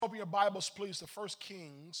Open your Bibles, please, to First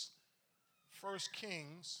Kings. First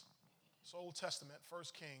Kings, it's Old Testament,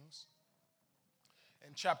 First Kings,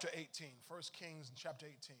 and chapter 18. First Kings and chapter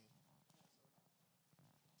 18.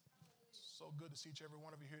 So good to see each every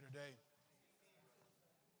one of you here today.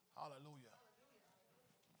 Hallelujah.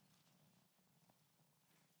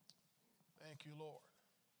 Thank you, Lord.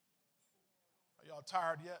 Are y'all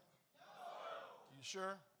tired yet? You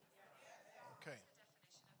sure? Okay.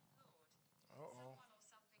 Uh-oh.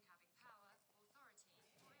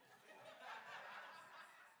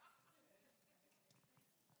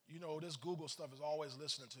 You know, this Google stuff is always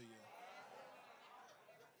listening to you.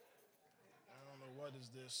 I don't know what is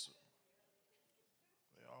this.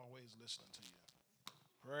 They're always listening to you.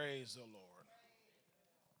 Praise the Lord.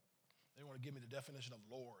 They want to give me the definition of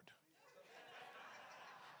Lord.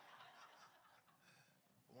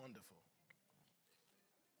 Wonderful.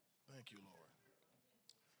 Thank you, Lord.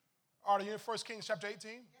 All right, are you in 1 Kings chapter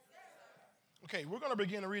 18? Okay, we're going to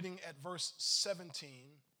begin reading at verse 17,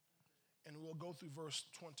 and we'll go through verse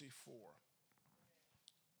 24.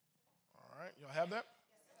 All right, y'all have that?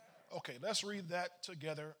 Okay, let's read that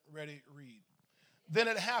together. Ready, read. Then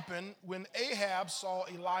it happened when Ahab saw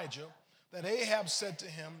Elijah that Ahab said to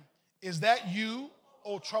him, "Is that you,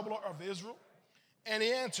 O troubler of Israel?" And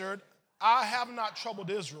he answered, "I have not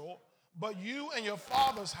troubled Israel, but you and your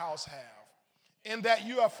father's house have, in that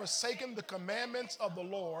you have forsaken the commandments of the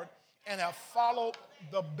Lord and have followed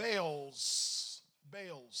the Baals."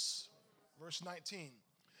 Baals. Verse 19.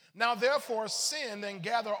 Now therefore send and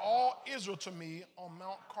gather all Israel to me on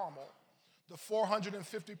Mount Carmel, the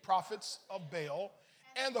 450 prophets of Baal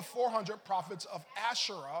and the 400 prophets of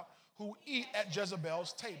Asherah who eat at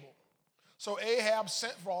Jezebel's table. So Ahab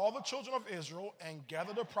sent for all the children of Israel and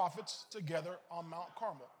gathered the prophets together on Mount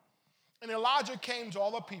Carmel. And Elijah came to all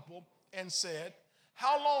the people and said,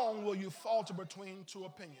 "How long will you falter between two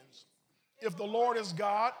opinions? If the Lord is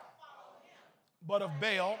God, but of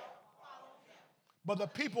Baal." But the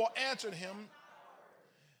people answered him.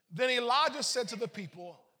 Then Elijah said to the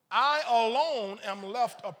people, "I alone am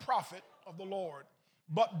left a prophet of the Lord,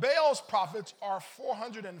 but Baal's prophets are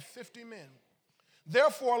 450 men.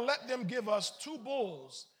 Therefore let them give us 2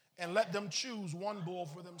 bulls, and let them choose 1 bull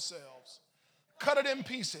for themselves. Cut it in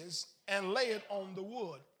pieces and lay it on the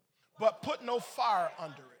wood, but put no fire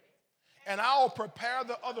under it. And I will prepare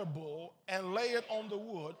the other bull and lay it on the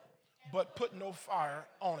wood, but put no fire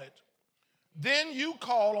on it. Then you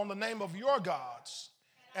call on the name of your gods,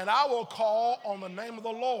 and I will call on the name of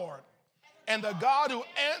the Lord. And the God who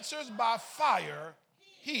answers by fire,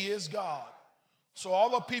 he is God." So all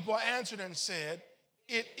the people answered and said,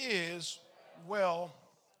 "It is well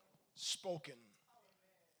spoken."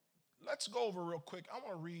 Let's go over real quick. I want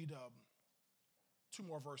to read 2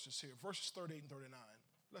 more verses here. Verses 38 and 39.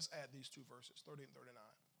 Let's add these 2 verses, 38 and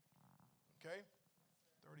 39. Okay?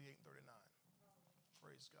 38 and 39.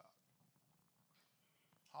 Praise God.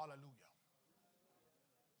 Hallelujah.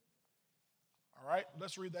 All right,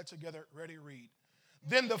 let's read that together. Ready, read.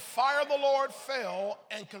 Then the fire of the Lord fell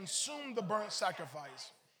and consumed the burnt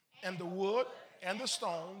sacrifice, and the wood, and the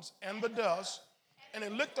stones, and the dust, and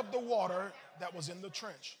it licked up the water that was in the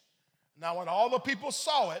trench. Now when all the people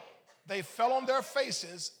saw it, they fell on their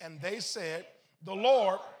faces, and they said, "The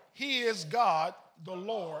Lord, he is God. The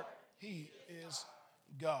Lord, he is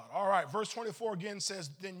God." All right, verse 24 again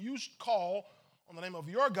says, "Then you call on the name of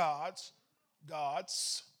your gods,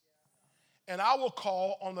 and I will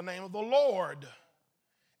call on the name of the Lord.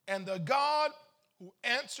 And the God who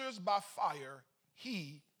answers by fire,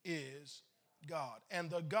 he is God." And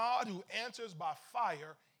the God who answers by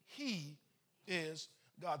fire, he is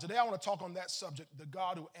God. Today I want to talk on that subject, the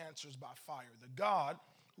God who answers by fire. The God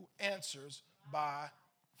who answers by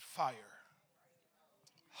fire.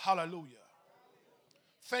 Hallelujah.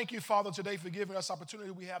 Thank you, Father, today for giving us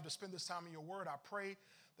opportunity we have to spend this time in your word. I pray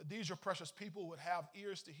that these, your precious people, would have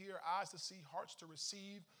ears to hear, eyes to see, hearts to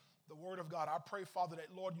receive the word of God. I pray, Father,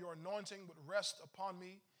 that, Lord, your anointing would rest upon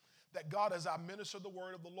me, that, God, as I minister the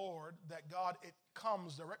word of the Lord, that, God, it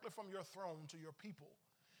comes directly from your throne to your people.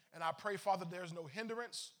 And I pray, Father, there's no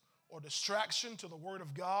hindrance or distraction to the word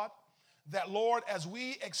of God, that, Lord, as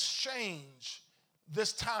we exchange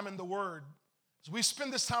this time in the word, as we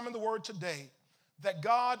spend this time in the word today, that,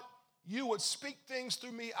 God, you would speak things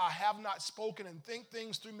through me I have not spoken, and think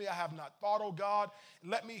things through me I have not thought, oh God.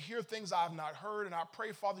 Let me hear things I have not heard, and I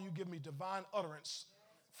pray, Father, you give me divine utterance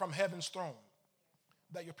from heaven's throne,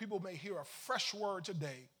 that your people may hear a fresh word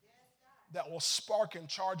today that will spark and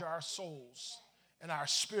charge our souls and our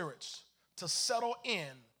spirits to settle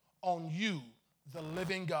in on you, the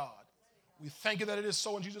living God. We thank you that it is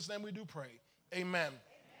so. In Jesus' name we do pray. Amen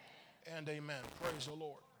and amen. Praise the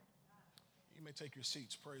Lord. You may take your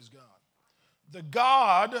seats. Praise God. The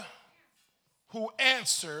God who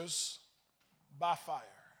answers by fire.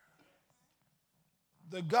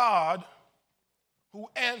 The God who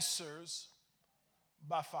answers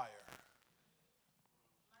by fire.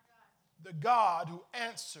 The God who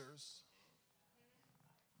answers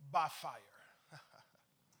by fire.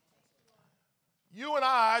 You and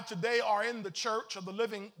I today are in the church of the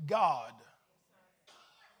living God.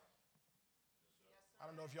 I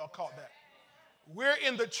don't know if y'all caught that. We're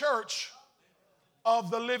in the church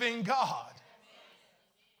of the living God.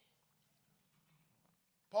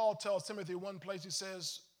 Paul tells Timothy one place, he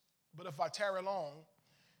says, but if I tarry long,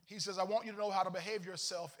 he says, I want you to know how to behave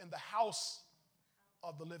yourself in the house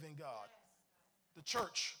of the living God. The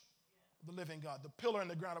church of the living God, the pillar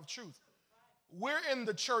and the ground of truth. We're in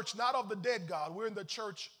the church not of the dead God. We're in the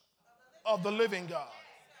church of the living God.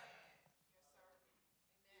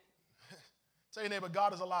 Tell your neighbor,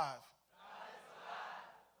 God is alive.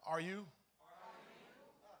 Are you?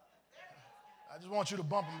 I just want you to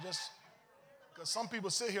bump them just because some people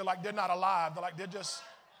sit here like they're not alive.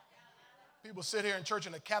 People sit here in church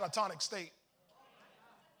in a catatonic state.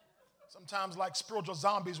 Sometimes like spiritual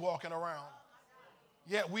zombies walking around.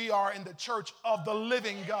 Yet we are in the church of the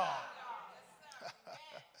living God.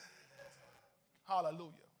 Hallelujah.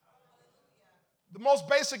 The most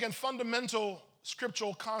basic and fundamental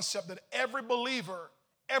scriptural concept that every believer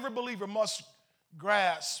must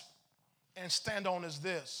grasp and stand on is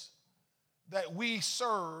this, that we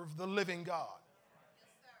serve the living God.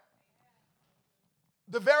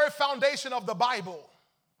 The very foundation of the Bible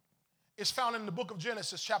is found in the book of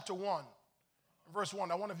Genesis chapter 1, verse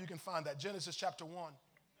 1. I wonder if you can find that. Genesis chapter 1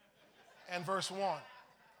 and verse 1.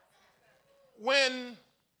 When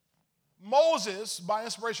Moses, by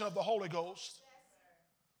inspiration of the Holy Ghost,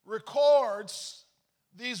 records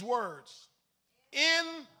these words,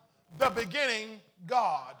 in the beginning,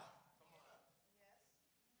 God.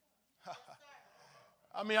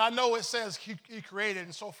 I mean, I know it says he created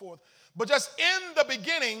and so forth, but just in the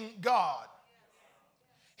beginning, God.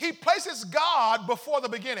 He places God before the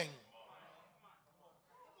beginning.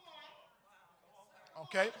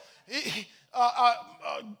 Okay?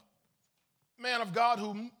 Man of God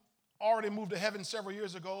who already moved to heaven several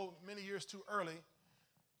years ago, many years too early,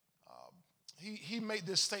 he made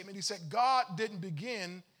this statement. He said, God didn't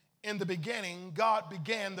begin in the beginning. God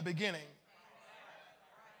began the beginning.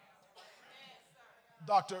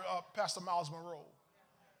 Pastor Miles Monroe.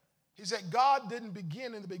 He said, God didn't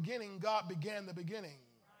begin in the beginning. God began the beginning.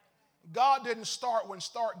 God didn't start when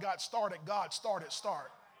start got started. God started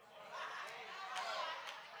start.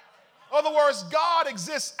 In other words, God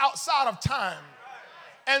exists outside of time.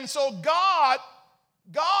 And so God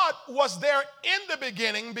was there in the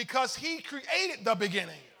beginning because he created the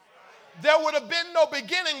beginning. There would have been no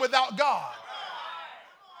beginning without God.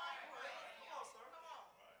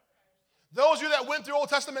 Those of you that went through Old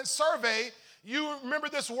Testament survey, you remember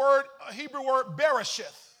this word, Hebrew word,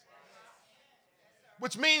 bereshith,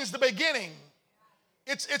 which means the beginning.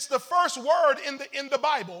 It's the first word in the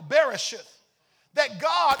Bible, bereshith. That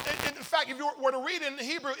God, in fact, if you were to read it in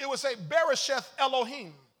Hebrew, it would say bereshith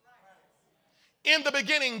Elohim. In the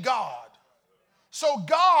beginning, God. So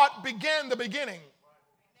God began the beginning.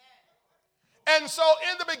 And so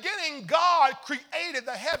in the beginning, God created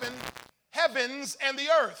the heavens and the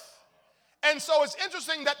earth. And so it's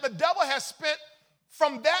interesting that the devil has spent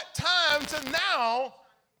from that time to now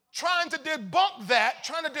trying to debunk that,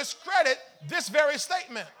 trying to discredit this very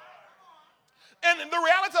statement. And the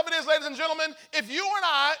reality of it is, ladies and gentlemen, if you and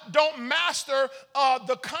I don't master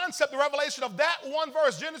the concept, the revelation of that one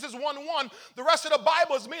verse, Genesis 1:1, the rest of the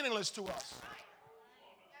Bible is meaningless to us.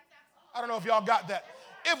 I don't know if y'all got that.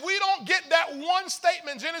 If we don't get that one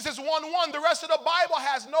statement, Genesis 1:1, the rest of the Bible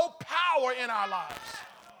has no power in our lives.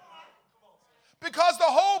 Because the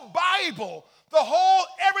whole Bible,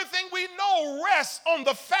 everything we know rests on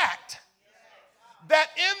the fact that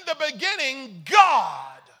in the beginning, God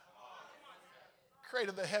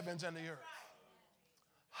created the heavens and the earth.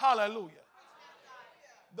 Hallelujah.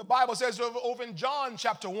 The Bible says over in John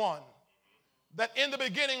chapter 1 that in the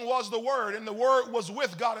beginning was the Word, and the Word was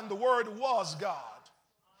with God, and the Word was God.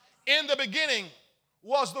 In the beginning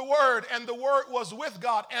was the Word, and the Word was with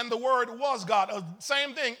God, and the Word was God.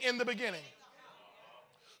 Same thing, in the beginning.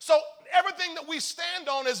 So everything that we stand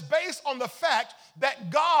on is based on the fact that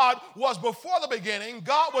God was before the beginning,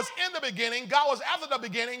 God was in the beginning, God was after the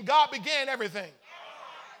beginning, God began everything.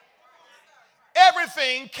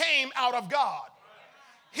 Everything came out of God.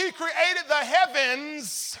 He created the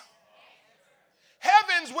heavens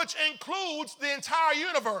which includes the entire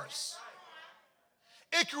universe.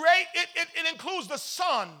 It includes the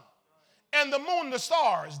sun. and the moon, the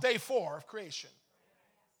stars, day 4 of creation.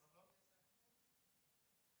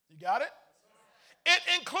 You got it? It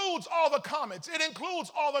includes all the comets. It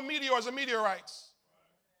includes all the meteors and meteorites.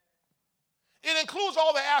 It includes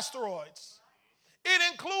all the asteroids.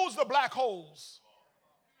 It includes the black holes.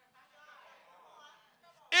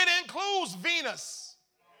 It includes Venus.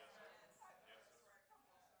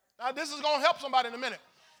 Now, this is going to help somebody in a minute.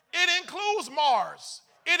 It includes Mars.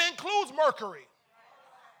 It includes Mercury.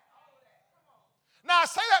 Now, I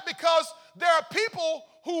say that because there are people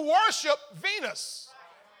who worship Venus.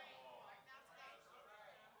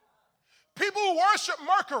 People who worship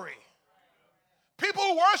Mercury. People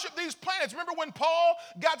who worship these planets. Remember when Paul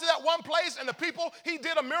got to that one place and he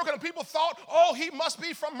did a miracle and people thought, oh, he must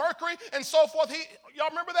be from Mercury and so forth. Y'all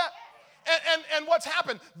remember that? And what's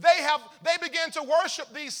happened? They began to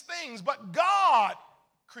worship these things, but God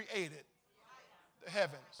created the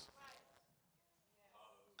heavens.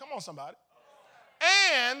 Come on, somebody.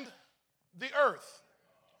 And the earth.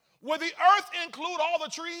 Would the earth include all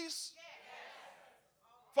the trees?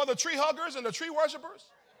 For the tree huggers and the tree worshipers?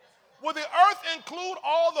 Would the earth include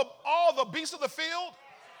all the beasts of the field?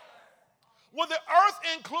 Would the earth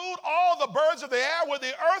include all the birds of the air? Would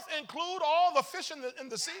the earth include all the fish in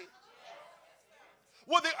the sea?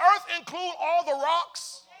 Would the earth include all the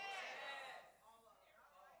rocks?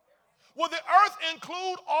 Would the earth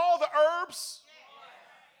include all the herbs?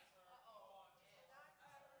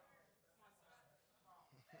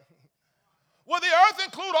 Would the earth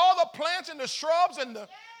include all the plants and the shrubs and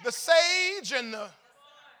the sage and the...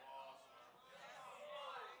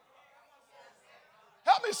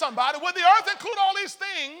 Help me, somebody. Would the earth include all these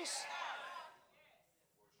things?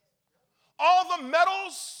 All the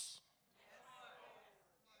metals?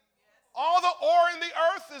 All the ore in the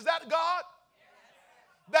earth? Is that God?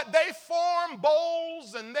 That they form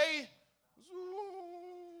bowls and they...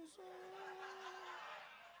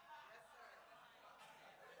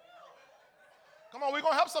 Come on, we're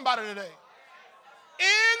going to help somebody today.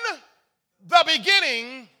 In the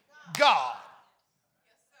beginning, God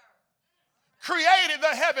created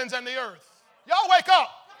the heavens and the earth. Y'all wake up.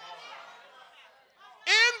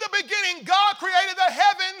 In the beginning, God created the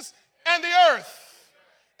heavens and the earth.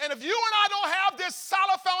 And if you and I don't have this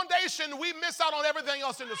solid foundation, we miss out on everything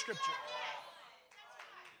else in the scripture.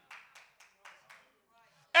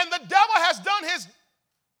 And the devil has done his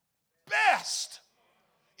best.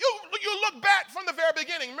 You look back from the very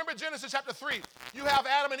beginning. Remember Genesis chapter 3. You have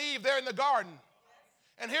Adam and Eve there in the garden.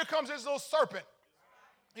 And here comes this little serpent.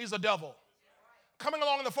 He's a devil. Coming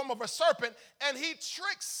along in the form of a serpent, and he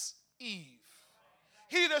tricks Eve.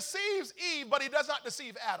 He deceives Eve, but he does not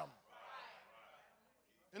deceive Adam.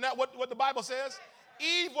 Isn't that what the Bible says?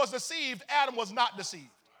 Eve was deceived, Adam was not deceived.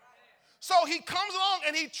 So he comes along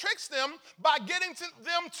and he tricks them by getting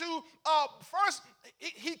them to, first,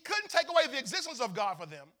 he couldn't take away the existence of God for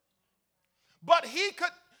them, but he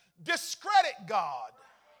could discredit God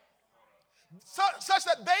such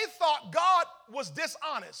that they thought God was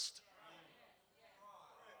dishonest.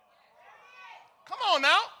 Come on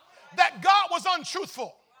now. That God was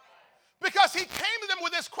untruthful. Because he came to them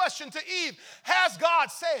with this question to Eve, has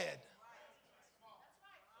God said?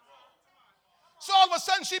 So all of a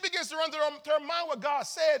sudden she begins to run through her mind what God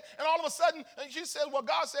said, and all of a sudden she says, well,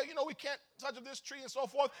 God said, we can't touch of this tree and so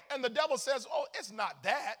forth. And the devil says, oh, it's not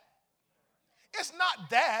that. It's not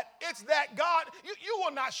that. It's that God, you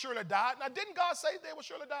will not surely die. Now, didn't God say they will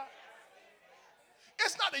surely die?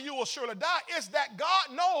 It's not that you will surely die. It's that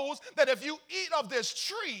God knows that if you eat of this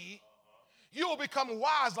tree, you will become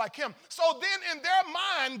wise like him. So then in their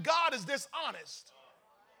mind, God is dishonest.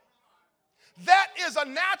 That is a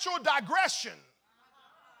natural digression.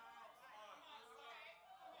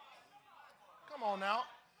 Come on now.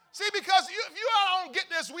 See, because if you don't get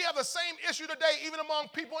this, we have the same issue today, even among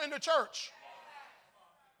people in the church.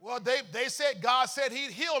 Well, they said, God said he'd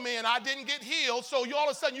heal me and I didn't get healed. So all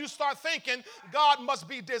of a sudden you start thinking God must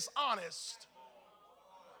be dishonest.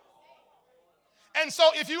 And so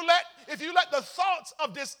if you let the thoughts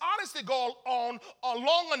of dishonesty go on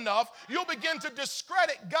long enough, you'll begin to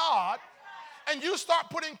discredit God and you start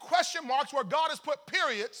putting question marks where God has put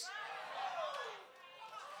periods.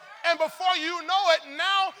 And before you know it,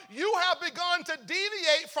 now you have begun to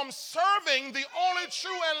deviate from serving the only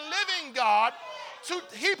true and living God to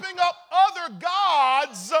heaping up other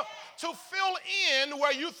gods to fill in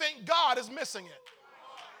where you think God is missing it.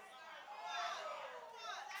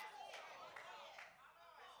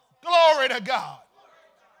 Glory to God.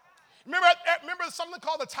 Remember something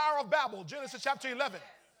called the Tower of Babel, Genesis chapter 11.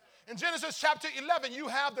 In Genesis chapter 11, you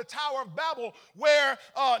have the Tower of Babel where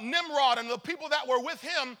Nimrod and the people that were with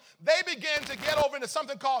him, they began to get over into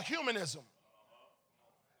something called humanism.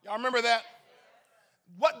 Y'all remember that?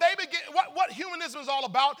 What humanism is all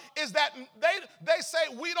about is that they say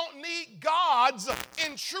we don't need God's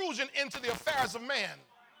intrusion into the affairs of man.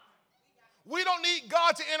 We don't need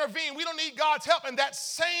God to intervene. We don't need God's help. And that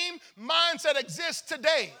same mindset exists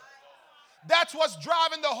today. That's what's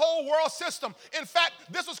driving the whole world system. In fact,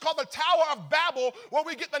 this was called the Tower of Babel, where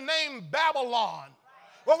we get the name Babylon,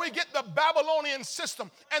 where we get the Babylonian system.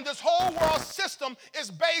 And this whole world system is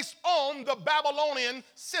based on the Babylonian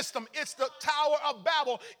system. It's the Tower of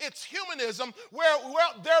Babel. It's humanism, where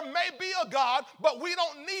there may be a God, but we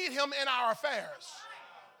don't need him in our affairs.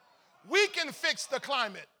 We can fix the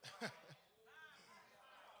climate.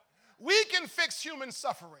 We can fix human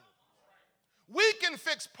suffering. We can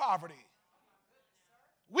fix poverty.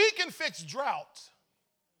 We can fix drought.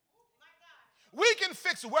 We can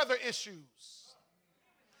fix weather issues.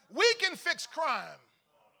 We can fix crime.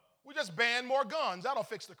 We just ban more guns. That'll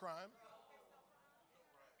fix the crime.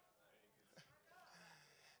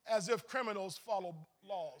 As if criminals follow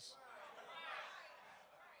laws.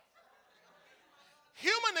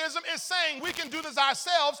 Humanism is saying we can do this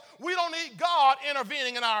ourselves. We don't need God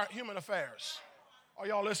intervening in our human affairs. Are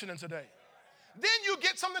y'all listening today? Then you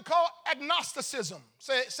get something called agnosticism.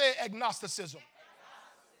 Say agnosticism.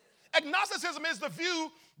 Agnosticism is the view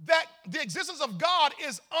that the existence of God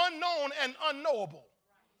is unknown and unknowable,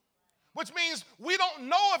 which means we don't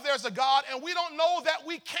know if there's a God, and we don't know that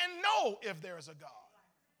we can know if there is a God.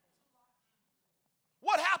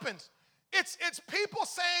 What happens? It's people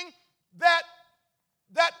saying that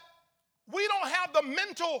we don't have the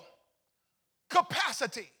mental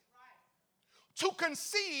capacity to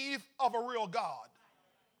conceive of a real God.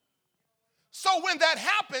 So when that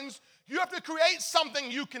happens, you have to create something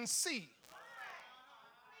you can see.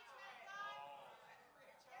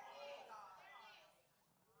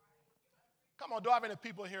 Come on, do I have any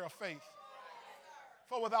people here of faith?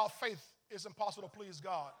 For without faith, it's impossible to please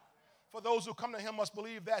God. For those who come to him must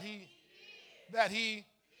believe that he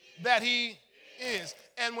is.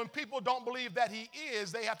 And when people don't believe that he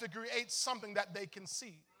is, they have to create something that they can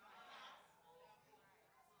see.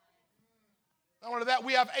 Not only that,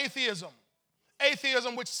 we have atheism.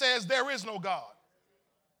 Atheism, which says there is no God.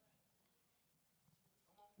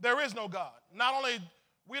 There is no God. Not only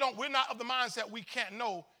we're not of the mindset we can't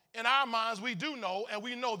know. In our minds, we do know, and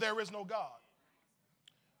we know there is no God.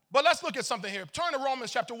 But let's look at something here. Turn to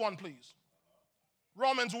Romans chapter 1, please.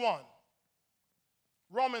 Romans 1.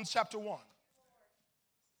 Romans chapter 1.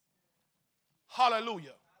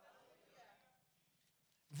 Hallelujah.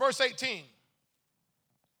 Verse 18.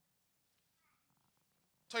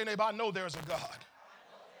 Tell your neighbor, I know there is a God.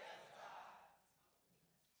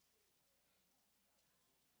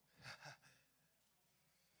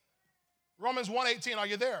 Romans 1:18, are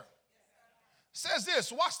you there? Says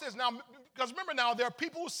this, watch this now, because remember now, there are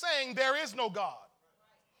people saying there is no God.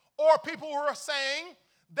 Or people who are saying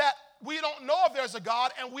that we don't know if there's a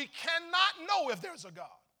God and we cannot know if there's a God.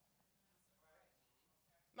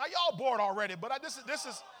 Now, y'all bored already, but this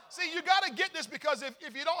is, see, you got to get this, because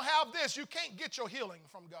if you don't have this, you can't get your healing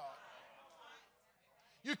from God.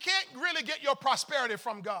 You can't really get your prosperity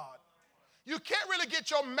from God. You can't really get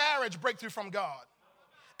your marriage breakthrough from God.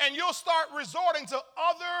 And you'll start resorting to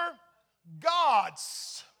other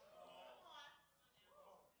gods.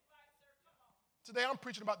 Today I'm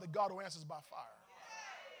preaching about the God who answers by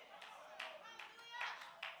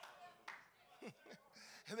fire.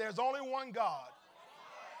 There's only one God.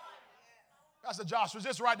 Pastor Joshua, is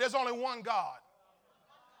this right? There's only one God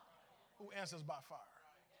who answers by fire.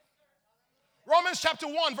 Romans chapter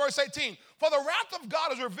 1, verse 18. For the wrath of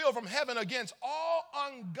God is revealed from heaven against all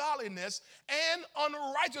ungodliness and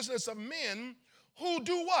unrighteousness of men who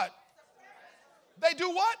do what? They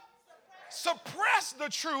do what? Suppress the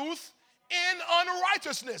truth in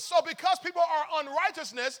unrighteousness. So because people are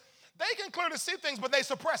unrighteousness, they can clearly see things, but they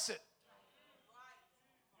suppress it.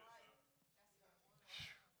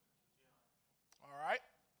 All right?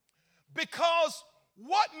 Because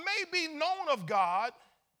what may be known of God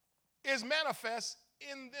is manifest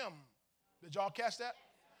in them. Did y'all catch that?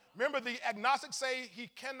 Remember, the agnostics say he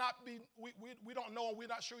cannot be, we don't know, and we're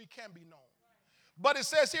not sure he can be known. But it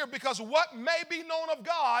says here, because what may be known of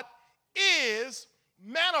God is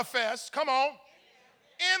manifest, come on,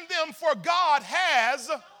 in them, for God has,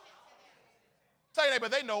 tell your neighbor,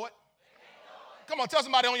 they know it. Come on, tell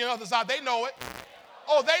somebody on your other side, they know it.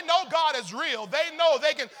 Oh, they know God is real. They know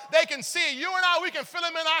they can see it. You and I, we can feel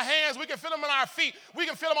him in our hands. We can feel him in our feet. We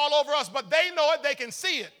can feel him all over us. But they know it. They can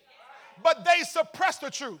see it. But they suppress the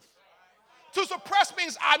truth. To suppress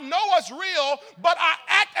means I know it's real, but I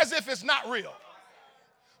act as if it's not real.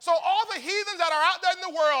 So all the heathens that are out there in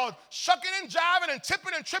the world, shucking and jiving and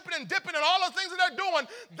tipping and tripping and dipping and all the things that they're doing,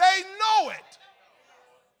 they know it.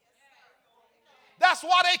 That's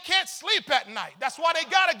why they can't sleep at night. That's why they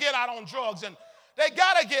got to get out on drugs and they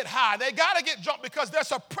got to get high. They got to get drunk because they're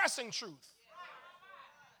suppressing truth.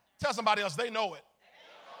 Tell somebody else, they know it.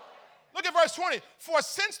 Look at verse 20. For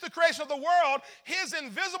since the creation of the world, his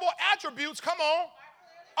invisible attributes, come on,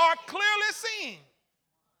 are clearly seen.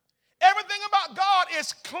 Everything about God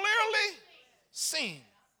is clearly seen,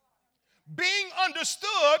 being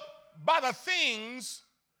understood by the things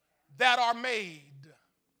that are made.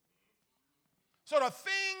 So the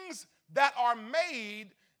things that are made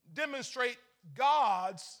demonstrate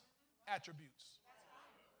God's attributes.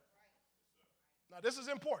 Now this is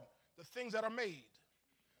important. The things that are made,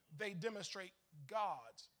 they demonstrate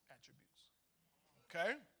God's attributes.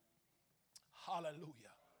 Okay? Hallelujah.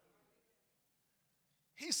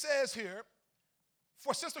 He says here,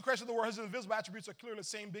 for since the creation of the world, his invisible attributes are clearly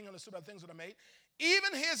seen, being understood by things that are made,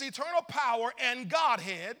 even his eternal power and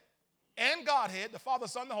Godhead, the Father,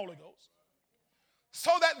 Son, the Holy Ghost,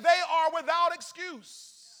 so that they are without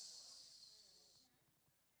excuse.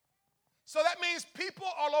 So that means people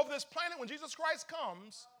all over this planet, when Jesus Christ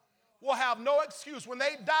comes, will have no excuse. When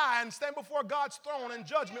they die and stand before God's throne in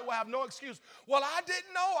judgment, will have no excuse. Well, I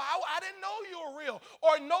didn't know. I didn't know you were real.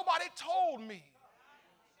 Or nobody told me.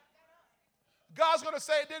 God's going to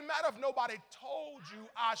say it didn't matter if nobody told you.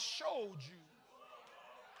 I showed you.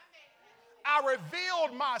 I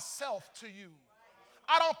revealed myself to you.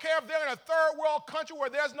 I don't care if they're in a third world country where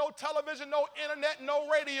there's no television, no internet, no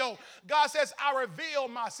radio. God says, I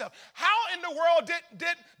revealed myself. How in the world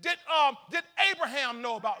did Abraham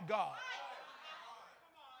know about God?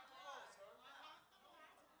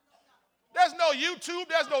 There's no YouTube,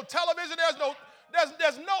 there's no television, there's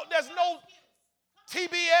no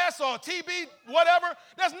TBS or TB whatever.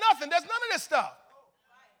 There's nothing. There's none of this stuff.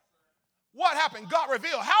 What happened? God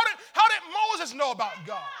revealed. How did Moses know about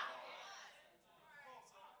God?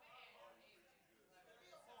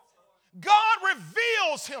 God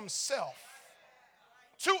reveals himself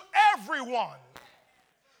to everyone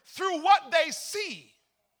through what they see.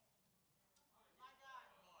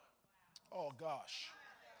 Oh, gosh.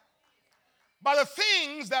 By the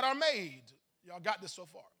things that are made. Y'all got this so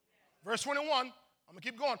far. Verse 21, I'm going to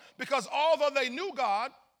keep going. Because although they knew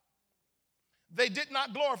God, they did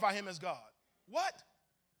not glorify him as God. What?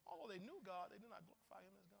 Although they knew God, they did not glorify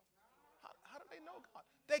him as God. How did they know God?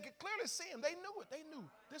 They could clearly see him. They knew it. They knew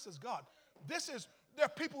this is God. There are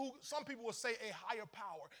people who, some people will say a higher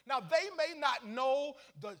power. Now, they may not know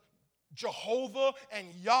the Jehovah and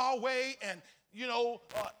Yahweh and,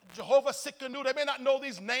 Jehovah Sikkenu. They may not know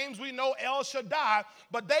these names. We know El Shaddai,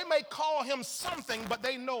 but they may call him something, but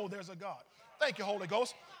they know there's a God. Thank you, Holy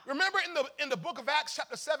Ghost. Remember in the book of Acts,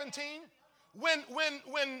 chapter 17, when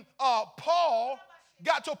Paul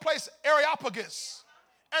got to a place, Areopagus,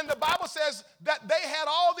 and the Bible says that they had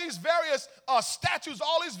all these various statues,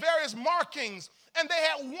 all these various markings, and they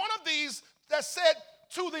had one of these that said,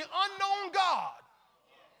 to the unknown God.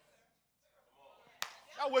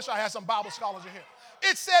 I wish I had some Bible scholars in here.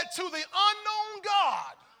 It said, to the unknown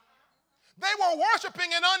God. They were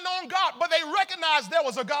worshiping an unknown God, but they recognized there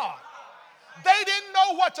was a God. They didn't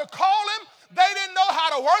know what to call him. They didn't know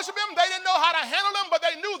how to worship him. They didn't know how to handle him, but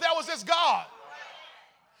they knew there was this God.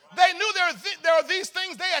 They knew there were these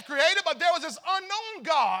things they had created, but there was this unknown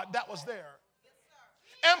God that was there.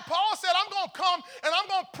 And Paul said, I'm going to come and I'm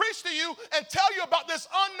going to preach to you and tell you about this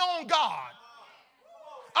unknown God.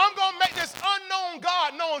 I'm going to make this unknown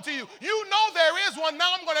God known to you. You know there is one.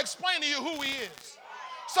 Now I'm going to explain to you who he is.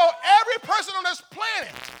 So every person on this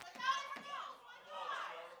planet,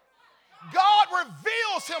 God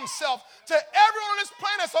reveals himself to everyone on this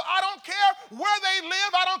planet. So I don't care where they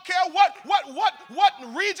live. I don't care what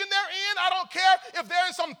region they're in. I don't care if they're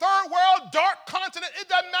in some third world, dark continent. It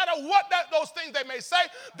doesn't matter what those things they may say.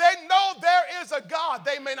 They know there is a God.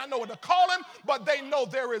 They may not know what to call him, but they know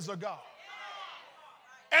there is a God.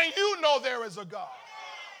 And you know there is a God.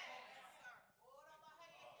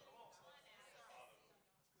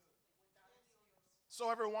 So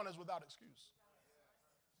everyone is without excuse.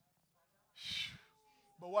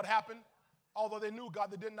 But what happened? Although they knew God,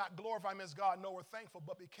 they did not glorify him as God, nor were thankful,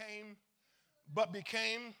 but became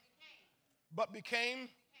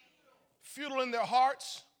futile in their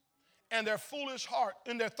hearts, and their foolish heart,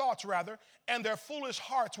 in their thoughts rather, and their foolish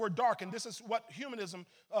hearts were darkened. This is what humanism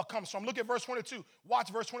comes from. Look at verse 22. Watch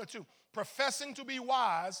verse 22. Professing to be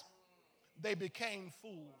wise, they became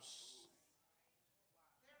fools.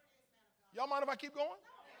 Y'all mind if I keep going?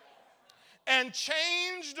 and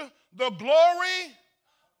changed the glory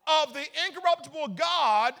of the incorruptible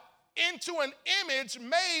God into an image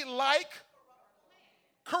made like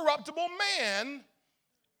corruptible man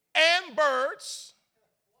and birds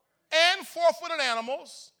and four-footed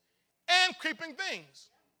animals and creeping things.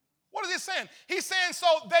 What is he saying? He's saying so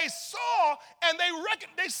they saw and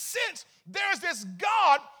they sensed there's this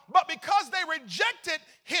God, but because they rejected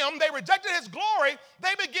him, they rejected his glory,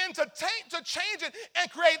 they began to change it and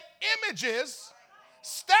create images,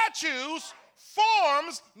 statues,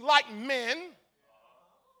 forms like men.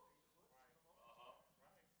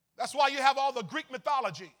 That's why you have all the Greek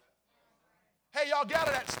mythology. Hey, y'all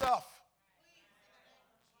gather that stuff.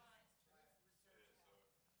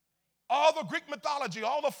 All the Greek mythology,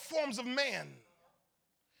 all the forms of men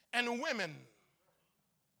and women.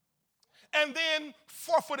 And then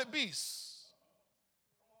four-footed beasts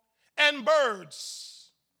and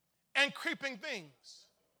birds and creeping things.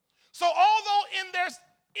 So although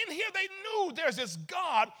in here they knew there's this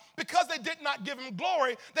God, because they did not give him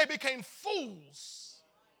glory, they became fools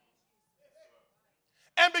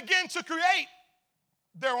and began to create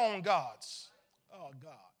their own gods. Oh,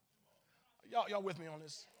 God. Y'all with me on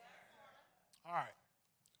this? All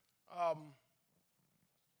right.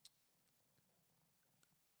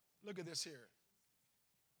 Look at this here.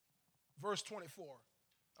 Verse 24.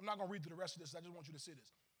 I'm not going to read through the rest of this. I just want you to see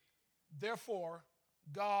this. Therefore,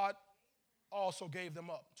 God also gave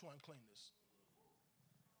them up to uncleanness.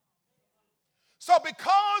 So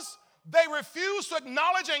because they refused to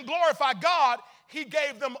acknowledge and glorify God, he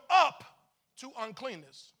gave them up to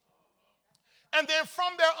uncleanness. And then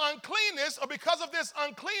from their uncleanness, or because of this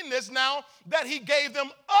uncleanness now that he gave them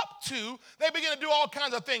up to, they begin to do all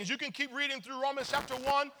kinds of things. You can keep reading through Romans chapter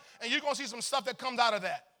 1, and you're going to see some stuff that comes out of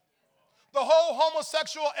that. The whole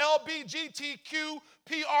homosexual, LBGTQ,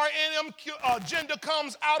 PRNM agenda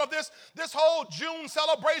comes out of this. This whole June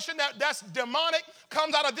celebration that's demonic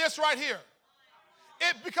comes out of this right here.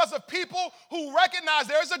 Because of people who recognize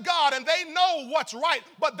there's a God and they know what's right,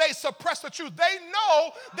 but they suppress the truth. They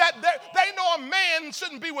know that they know a man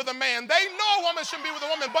shouldn't be with a man. They know a woman shouldn't be with a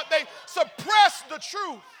woman, but they suppress the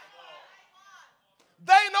truth.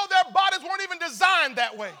 They know their bodies weren't even designed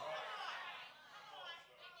that way.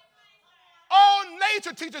 All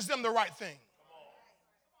nature teaches them the right thing.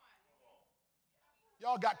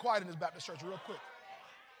 Y'all got quiet in this Baptist church real quick.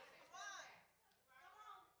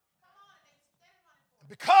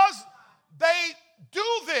 Because they do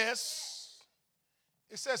this,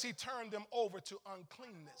 it says he turned them over to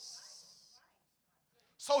uncleanness.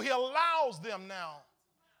 So he allows them now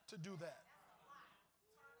to do that.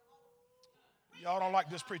 Y'all don't like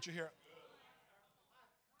this preacher here.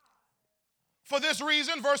 For this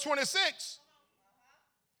reason, verse 26,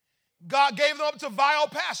 God gave them up to vile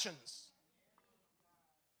passions.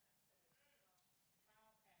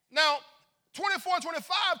 Now, 24 and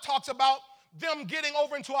 25 talks about them getting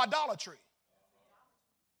over into idolatry.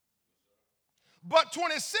 But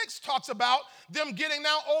 26 talks about them getting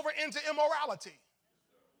now over into immorality.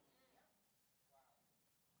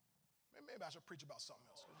 Maybe I should preach about something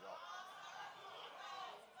else.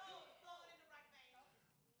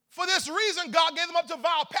 For this reason, God gave them up to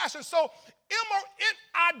vile passions. So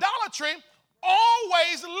idolatry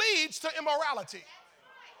always leads to immorality.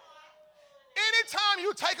 Anytime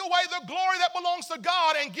you take away the glory that belongs to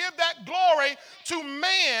God and give that glory to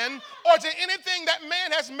man or to anything that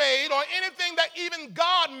man has made or anything that even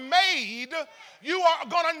God made, you are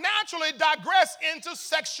going to naturally digress into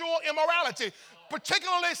sexual immorality,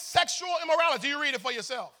 particularly sexual immorality. You read it for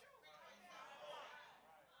yourself.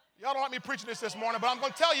 Y'all don't like me preaching this morning, but I'm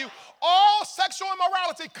going to tell you, all sexual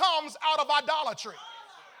immorality comes out of idolatry.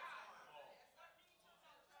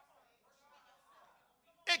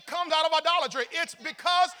 It comes out of idolatry. It's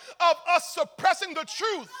because of us suppressing the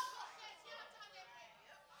truth.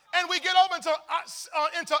 And we get over into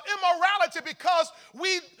immorality because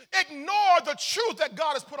we ignore the truth that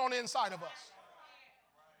God has put on the inside of us.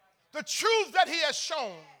 The truth that he has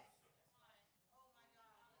shown.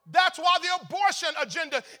 That's why the abortion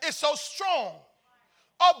agenda is so strong.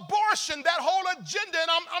 Abortion, that whole agenda,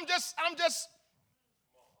 and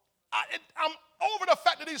I'm over the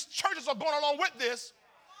fact that these churches are going along with this.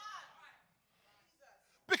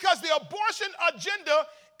 Because the abortion agenda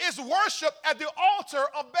is worship at the altar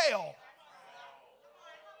of Baal.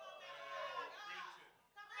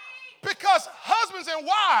 Because husbands and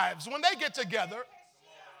wives, when they get together,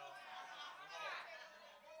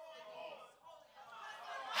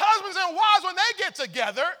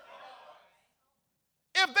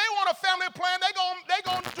 if they want a family plan, they're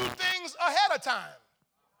going to do things ahead of time.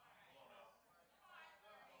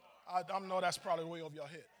 I know that's probably way over your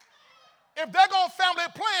head. If they're going to family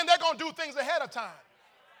plan, they're going to do things ahead of time.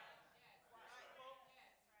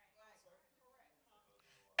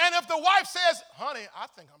 And if the wife says, honey, I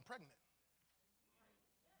think I'm pregnant,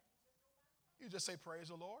 you just say, praise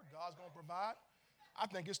the Lord, God's going to provide. I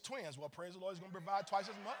think it's twins. Well, praise the Lord, he's going to provide twice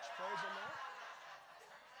as much. Praise the Lord.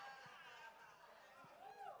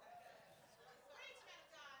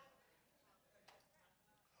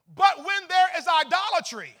 But when there is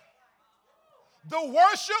idolatry, the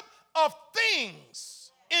worship of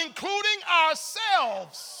things, including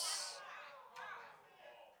ourselves,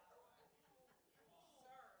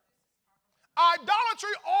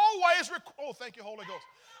 idolatry always, oh, thank you, Holy Ghost.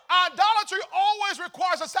 Idolatry always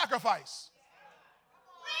requires a sacrifice.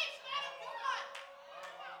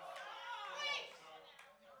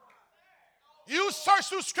 You search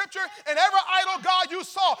through scripture, and every idol god you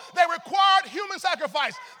saw, they required human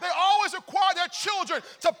sacrifice. They always required their children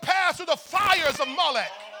to pass through the fires of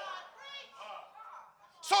Molech.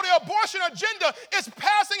 So the abortion agenda is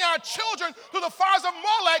passing our children through the fires of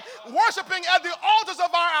Molech, worshiping at the altars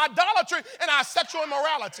of our idolatry and our sexual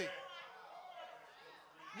immorality.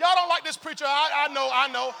 Y'all don't like this preacher. I know.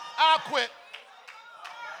 I'll quit.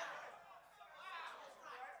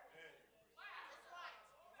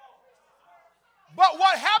 But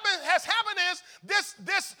what has happened is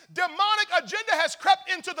this demonic agenda has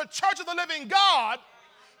crept into the church of the living God,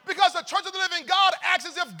 because the church of the living God acts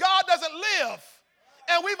as if God doesn't live.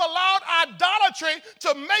 And we've allowed idolatry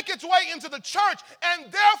to make its way into the church.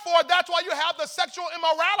 And therefore, that's why you have the sexual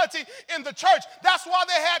immorality in the church. That's why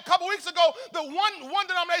they had, a couple weeks ago, the one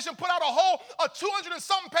denomination put out a 200 and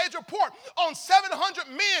something page report on 700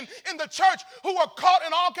 men in the church who were caught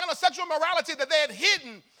in all kind of sexual immorality that they had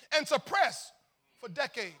hidden and suppressed for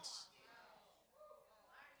decades.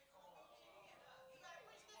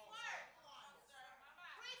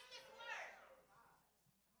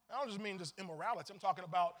 I don't just mean just immorality. I'm talking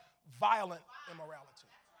about violent immorality.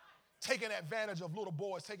 Taking advantage of little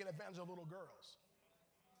boys, taking advantage of little girls.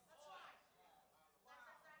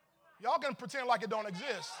 Y'all can pretend like it don't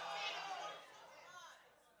exist.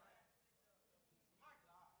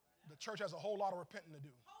 The church has a whole lot of repenting to do.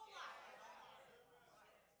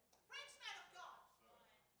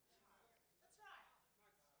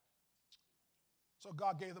 So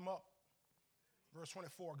God gave them up. Verse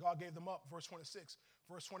 24, God gave them up. Verse 26.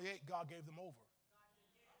 Verse 28, God gave them over.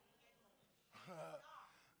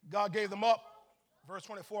 God gave them up. Verse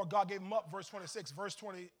 24, God gave them up. Verse 26, verse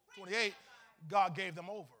 28, God gave them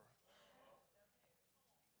over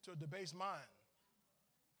to a debased mind.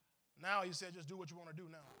 Now he said, just do what you want to do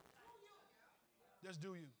now. Just do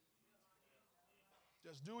you.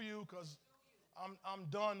 Just do you, because I'm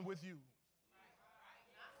done with you.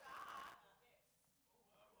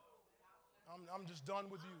 I'm just done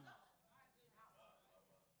with you.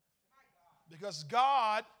 Because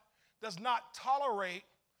God does not tolerate,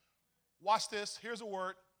 watch this, here's a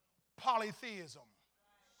word, polytheism.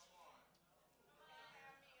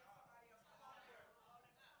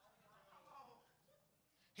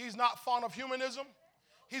 He's not fond of humanism.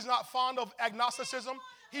 He's not fond of agnosticism.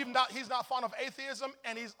 He's not fond of atheism.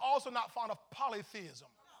 And he's also not fond of polytheism.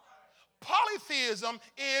 Polytheism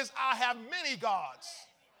is I have many gods.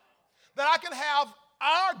 That I can have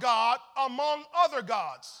our God among other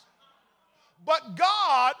gods. But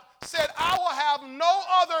God said, I will have no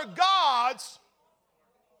other gods.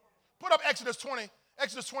 Put up Exodus 20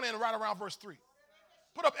 and right around verse 3.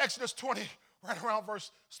 Put up Exodus 20 right around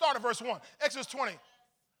start at verse 1. Exodus 20. I'm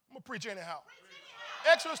going to preach anyhow.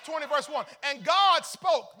 Exodus 20 verse 1. And God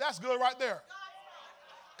spoke. That's good right there.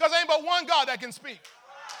 Because there ain't but one God that can speak.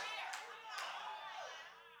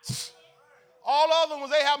 All of them,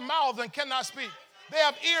 they have mouths and cannot speak. They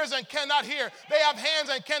have ears and cannot hear. They have hands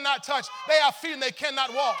and cannot touch. They have feet and they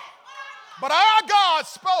cannot walk. But our God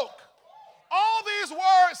spoke all these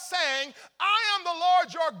words saying, I am the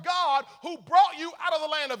Lord your God who brought you out of the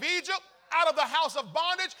land of Egypt, out of the house of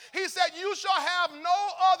bondage. He said, you shall have no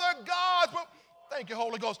other gods. But thank you,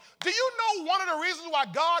 Holy Ghost. Do you know one of the reasons why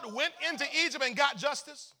God went into Egypt and got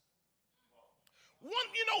justice?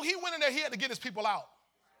 He went in there, he had to get his people out.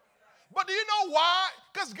 But do you know why?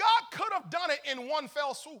 Because God could have done it in one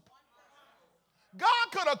fell swoop.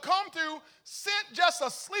 God could have come through, sent just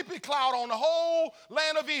a sleepy cloud on the whole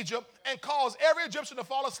land of Egypt and caused every Egyptian to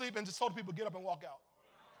fall asleep and just told people get up and walk out.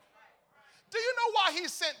 Do you know why he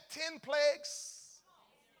sent 10 plagues?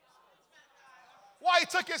 Why he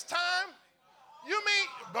took his time? You mean?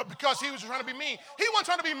 But because he was trying to be mean. He wasn't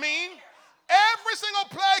trying to be mean. Every single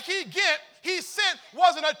plague he sent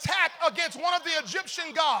was an attack against one of the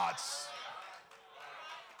Egyptian gods.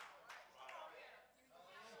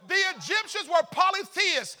 The Egyptians were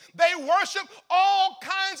polytheists. They worshiped all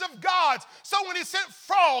kinds of gods. So when he sent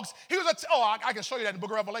frogs, he was, I can show you that in the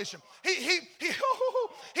book of Revelation.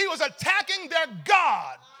 He was attacking their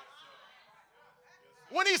God.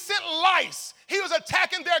 When he sent lice, he was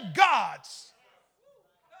attacking their gods.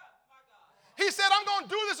 He said, I'm going to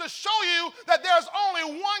do this to show you that there's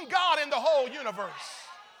only one God in the whole universe.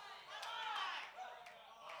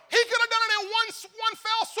 He could have done it in one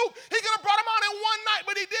fell swoop. He could have brought them out in one night,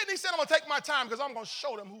 but he didn't. He said, I'm going to take my time because I'm going to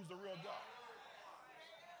show them who's the real God.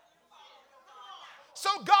 So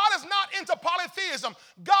God is not into polytheism.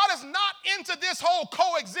 God is not into this whole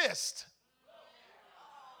coexist.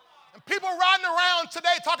 And people riding around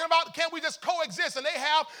today talking about, can't we just coexist? And they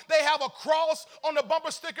have a cross on the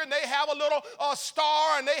bumper sticker, and they have a little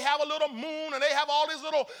star, and they have a little moon, and they have all these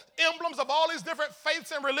little emblems of all these different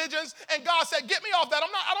faiths and religions. And God said, get me off that.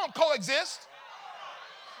 I don't coexist.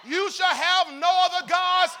 You shall have no other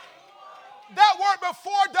gods. That word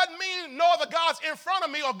before doesn't mean no other gods in front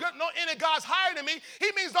of me or no any gods higher than me. He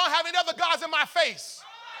means don't have any other gods in my face.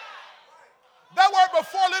 That word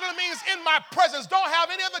before literally means in my presence. Don't have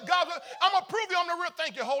any other gods. I'm going to prove you I'm the real.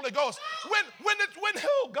 Thank you, Holy Ghost.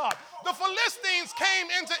 The Philistines came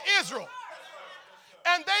into Israel,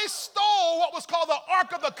 and they stole what was called the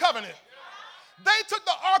Ark of the Covenant. They took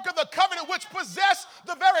the Ark of the Covenant, which possessed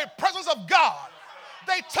the very presence of God.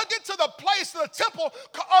 They took it to the place, to the temple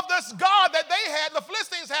of this God that the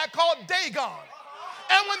Philistines had, called Dagon.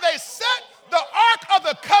 And when they set the Ark of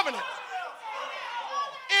the Covenant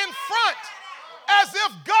in front, as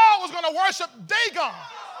if God was going to worship Dagon,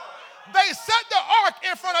 they set the ark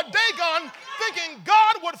in front of Dagon thinking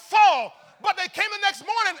God would fall. But they came the next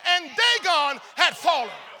morning and Dagon had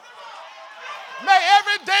fallen. May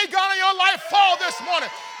every Dagon in your life fall this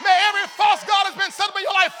morning. May every false God has been set up in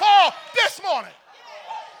your life fall this morning.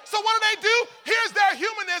 So what do? Here's their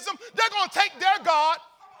humanism. They're going to take their God,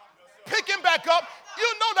 pick him back up. You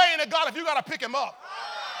know they ain't a God if you got to pick him up.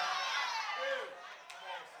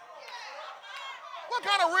 What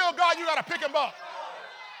kind of real God you got to pick him up?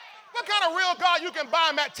 What kind of real God you can buy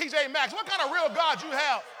him at TJ Maxx? What kind of real God you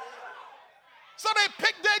have? So they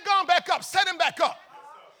picked Dagon back up, set him back up.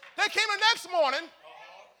 They came the next morning,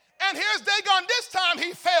 and here's Dagon. This time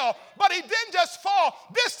he fell, but he didn't just fall.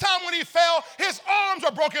 This time when he fell, his arms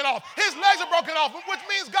were broken off. His legs are broken off, which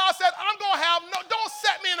means God said, don't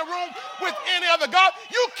set me in a room with any other God.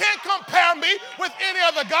 You can't compare me with any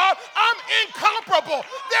other God. I'm incomparable.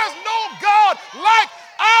 There's no God like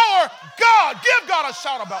our God. Give God a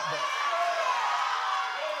shout about that.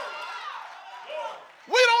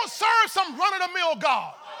 We don't serve some run-of-the-mill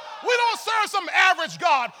God. We don't serve some average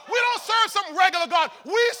God. We don't serve some regular God.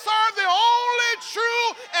 We serve the only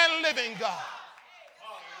true and living God.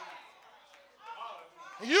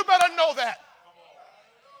 You better know that.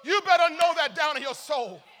 You better know that down in your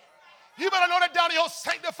soul. You better know that down in your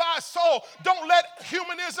sanctified soul. Don't let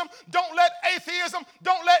humanism, don't let atheism,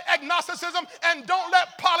 don't let agnosticism, and don't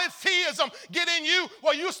let polytheism get in you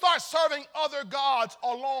where you start serving other gods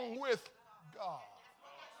along with God.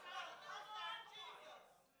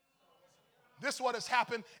 This is what has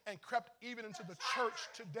happened and crept even into the church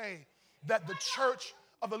today, that the church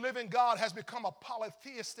of the living God has become a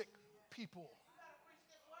polytheistic people.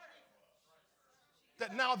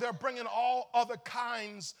 That now they're bringing all other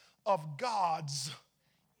kinds of gods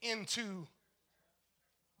into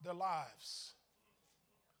their lives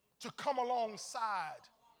to come alongside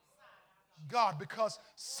God, because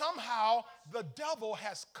somehow the devil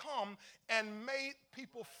has come and made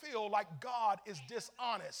people feel like God is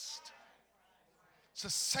dishonest. It's the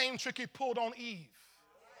same trick he pulled on Eve.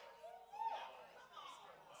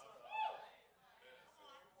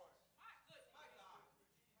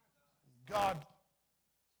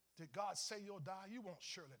 Did God say you'll die? You won't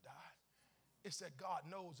surely die. It's that God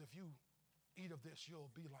knows if you eat of this,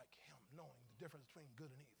 you'll be like him, knowing the difference between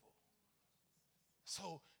good and evil.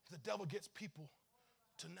 So the devil gets people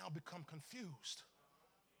to now become confused.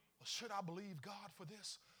 Well, should I believe God for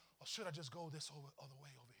this? Or should I just go this other way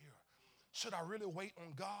over here? Should I really wait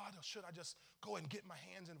on God, or should I just go and get my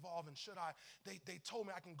hands involved? And should I, they told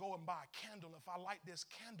me I can go and buy a candle. If I light this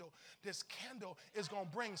candle is going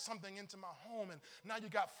to bring something into my home. And now you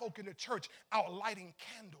got folk in the church out lighting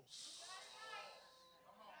candles.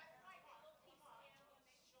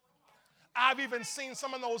 I've even seen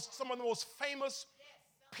some of the most famous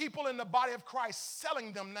people in the body of Christ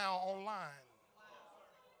selling them now online.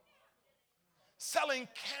 Selling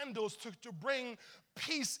candles to bring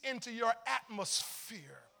peace into your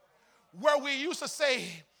atmosphere. Where we used to say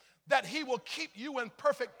that he will keep you in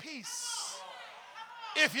perfect peace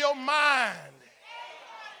if your mind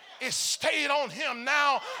is stayed on him.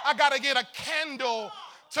 Now I got to get a candle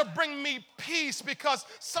to bring me peace, because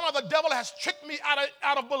some of the devil has tricked me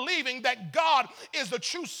out of believing that God is the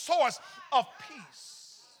true source of peace.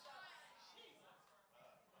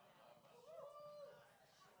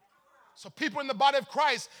 So people in the body of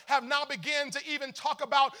Christ have now begun to even talk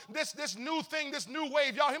about this new thing, this new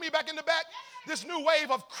wave. Y'all hear me back in the back? This new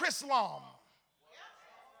wave of Chrislam.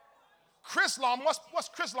 Chrislam, what's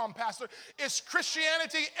Chrislam, Pastor? It's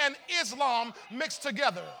Christianity and Islam mixed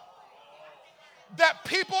together. That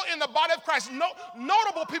people in the body of Christ,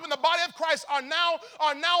 notable people in the body of Christ are now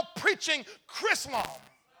preaching Chrislam.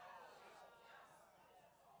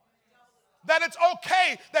 That it's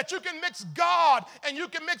okay that you can mix God and you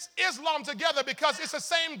can mix Islam together because it's the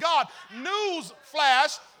same God. News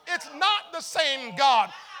flash, it's not the same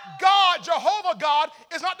God. God, Jehovah God,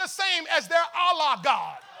 is not the same as their Allah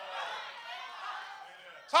God.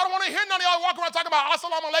 So I don't want to hear none of y'all walk around talking about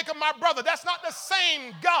Assalamu alaikum, my brother. That's not the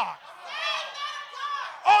same God.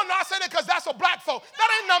 Oh, no, I said it because that's a black folk. That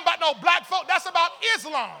ain't nothing about no black folk. That's about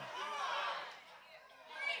Islam.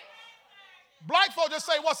 Black folk just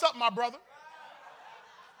say, what's up, my brother?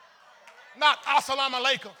 Not Assalamu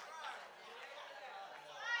alaikum.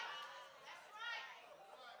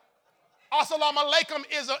 Assalamu alaikum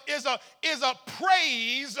is a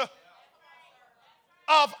praise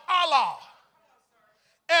of Allah.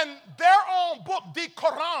 And their own book, the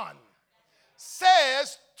Quran,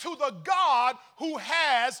 says to the God who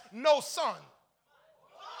has no son.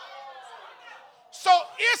 So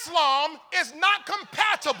Islam is not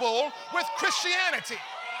compatible with Christianity.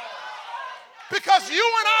 Because you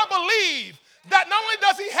and I believe that not only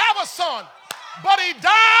does he have a son, but he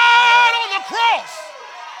died on the cross.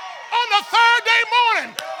 On the third day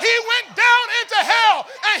morning, he went down into hell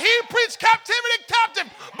and he preached captivity captive.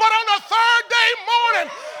 But on the third day morning,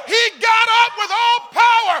 he got up with all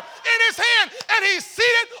power in his hand and he's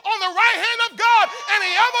seated on the right hand of God, and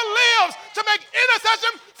he ever lives to make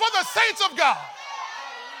intercession for the saints of God.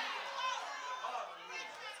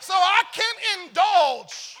 So I can't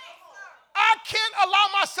indulge. I can't allow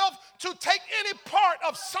myself to take any part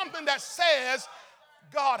of something that says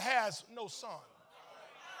God has no son.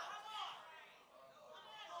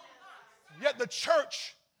 Yet the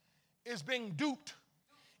church is being duped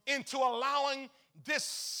into allowing this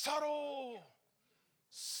subtle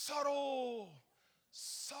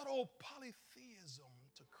polytheism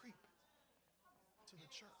to creep to the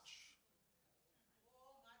church.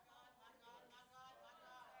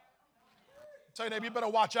 Tell your neighbor, you better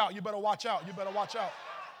watch out. You better watch out. You better watch out.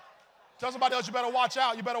 Tell somebody else, you better watch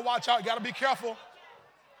out. You better watch out. You got to be careful.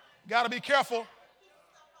 You got to be careful.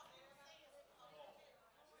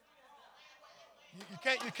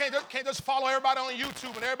 You can't just follow everybody on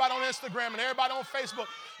YouTube and everybody on Instagram and everybody on Facebook.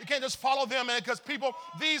 You can't just follow them, man, because people,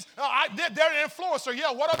 they're an influencer.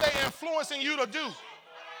 Yeah, what are they influencing you to do?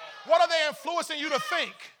 What are they influencing you to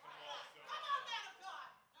think?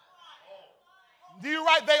 You're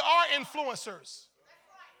right, they are influencers.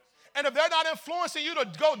 And if they're not influencing you to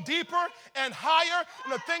go deeper and higher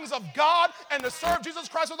in the things of God and to serve Jesus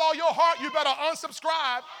Christ with all your heart, you better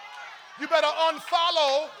unsubscribe. You better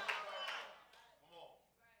unfollow.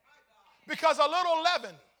 Because a little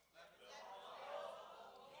leaven,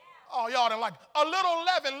 oh, y'all didn't like it. A little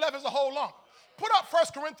leaven leavens a whole lump. Put up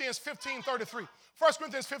 1 Corinthians 15:33. 1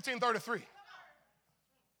 Corinthians 15:33.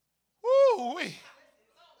 Woo-wee.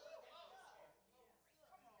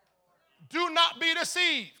 Do not be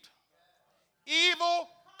deceived. Evil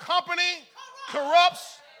company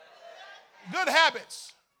corrupts good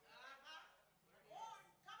habits.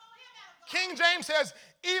 King James says,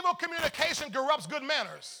 evil communication corrupts good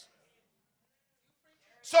manners.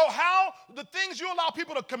 So how the things you allow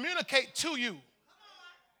people to communicate to you,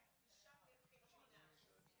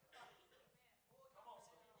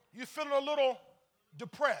 you feeling a little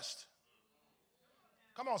depressed.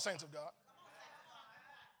 Come on, saints of God.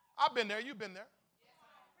 I've been there, you've been there.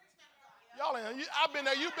 Y'all in there, I've been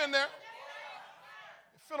there, you've been there.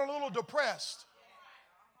 You're feeling a little depressed.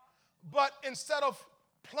 But instead of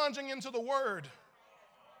plunging into the word,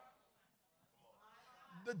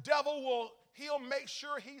 the devil he'll make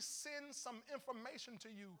sure he sends some information to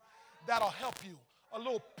you that'll help you, a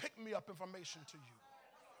little pick-me-up information to you.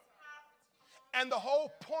 And the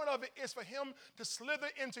whole point of it is for him to slither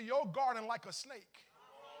into your garden like a snake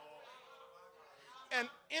and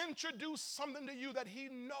introduce something to you that he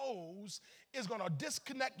knows is going to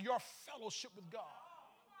disconnect your fellowship with God.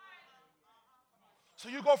 So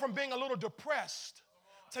you go from being a little depressed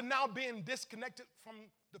to now being disconnected from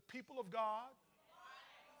the people of God,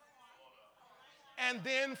 and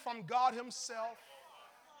then from God himself,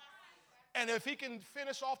 And if he can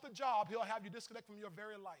finish off the job, he'll have you disconnect from your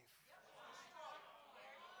very life.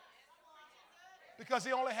 Because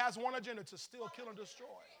he only has one agenda: to steal, kill, and destroy.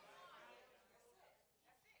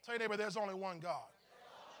 Tell your neighbor, there's only one God.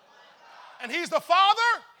 And he's the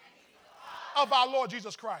Father of our Lord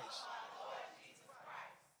Jesus Christ.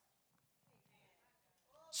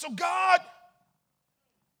 So God,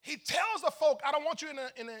 he tells the folk, I don't want you in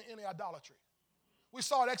the idolatry. We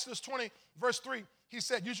saw in Exodus 20, verse 3, he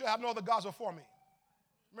said, you shall have no other gods before me.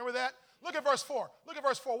 Remember that? Look at verse 4. Look at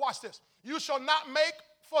verse 4. Watch this. You shall not make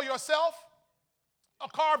for yourself a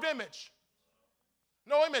carved image.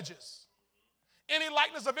 No images. Any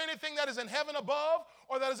likeness of anything that is in heaven above,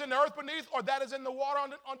 or that is in the earth beneath, or that is in the water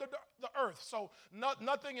under the earth. So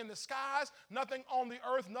nothing in the skies, nothing on the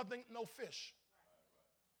earth, nothing, no fish.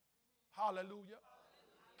 Hallelujah.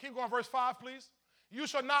 Keep going, verse 5, please. You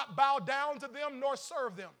shall not bow down to them nor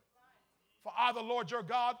serve them. For I, the Lord your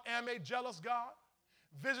God, am a jealous God,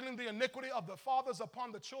 visiting the iniquity of the fathers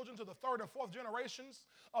upon the children to the third and fourth generations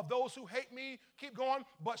of those who hate me. Keep going.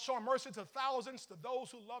 But show mercy to thousands, to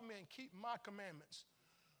those who love me and keep my commandments.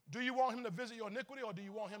 Do you want him to visit your iniquity, or do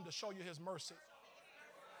you want him to show you his mercy?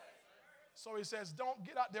 So he says, don't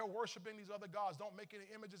get out there worshiping these other gods. Don't make any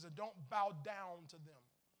images, and don't bow down to them.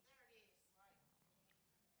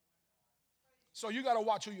 So you got to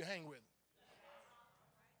watch who you hang with.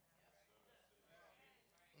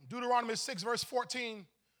 Deuteronomy 6, verse 14,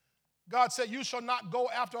 God said, you shall not go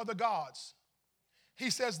after other gods. He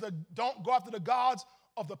says, don't go after the gods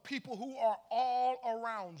of the people who are all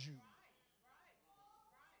around you.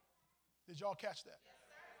 Did y'all catch that?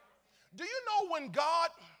 Do you know when God,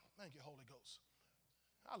 thank you, Holy Ghost.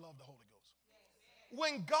 I love the Holy Ghost.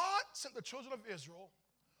 When God sent the children of Israel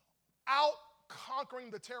out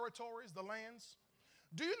conquering the territories, the lands,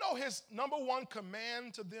 do you know his number one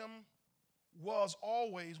command to them was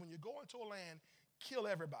always, when you go into a land, kill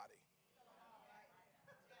everybody.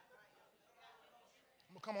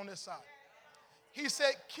 I'm going to come on this side. He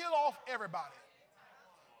said, kill off everybody.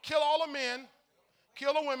 Kill all the men,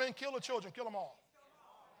 kill the women, kill the children, kill them all.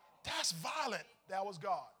 That's violent. That was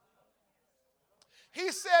God.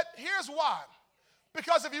 He said, here's why.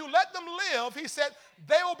 Because if you let them live, he said,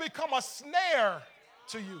 they will become a snare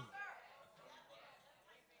to you.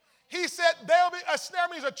 He said, they'll be, a snare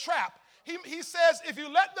means a trap. He says, if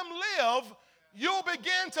you let them live, you'll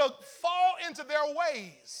begin to fall into their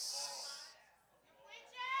ways.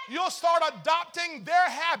 You'll start adopting their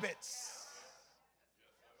habits.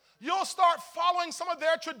 You'll start following some of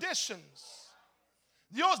their traditions.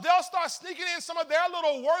 They'll start sneaking in some of their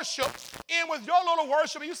little worship in with your little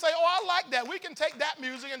worship. And you say, oh, I like that. We can take that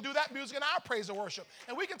music and do that music in our praise and worship.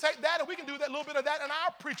 And we can take that and we can do that little bit of that in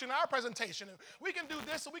our preaching, our presentation. And we can do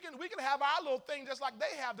this and we can have our little thing just like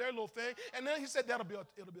they have their little thing. And then he said it'll be a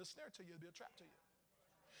snare to you. It'll be a trap to you.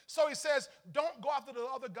 So he says, don't go after the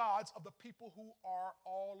other gods of the people who are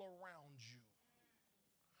all around you.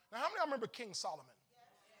 Now, how many of you remember King Solomon?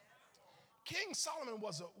 King Solomon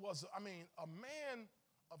was a man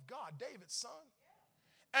of God, David's son.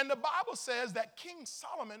 And the Bible says that King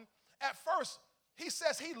Solomon, at first, he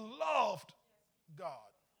says he loved God.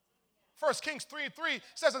 1 Kings 3:3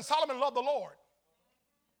 says, and Solomon loved the Lord.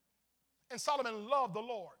 And Solomon loved the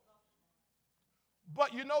Lord.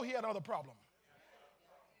 But you know he had another problem.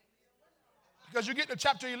 Because you get to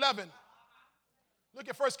chapter 11. Look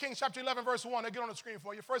at 1 Kings chapter 11, verse 1. They'll get on the screen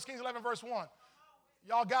for you. 1 Kings 11, verse 1.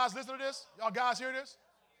 Y'all guys listen to this? Y'all guys hear this?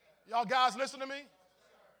 Y'all guys listen to me?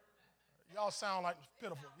 Y'all sound like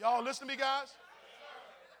pitiful. Y'all listen to me, guys?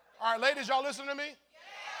 All right, ladies, y'all listen to me? Yes.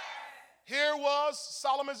 Here was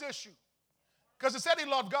Solomon's issue. Because it said he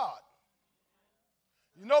loved God.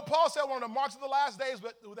 You know, Paul said one of the marks of the last days,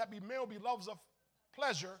 but that be men will be lovers of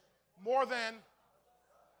pleasure more than,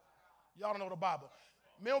 y'all don't know the Bible.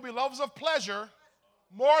 Men will be lovers of pleasure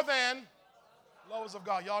more than lovers of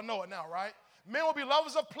God. Y'all know it now, right? Men will be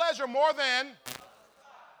lovers of pleasure more than,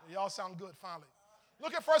 y'all sound good finally.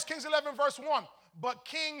 Look at 1 Kings 11, verse 1. But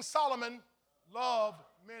King Solomon loved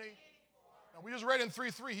many. Now, we just read in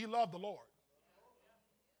 3:3, he loved the Lord.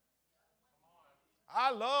 I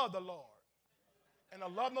love the Lord. And the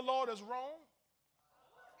loving the Lord is wrong.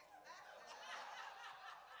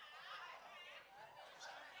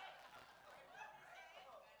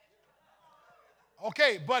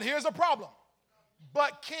 Okay, but here's the problem.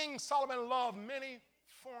 But King Solomon loved many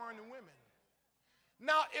foreign women.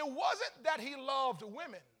 Now, it wasn't that he loved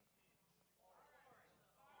women.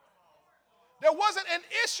 There wasn't an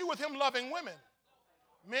issue with him loving women.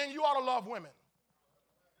 Men, you ought to love women.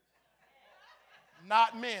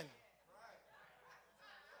 Not men.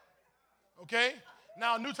 Okay?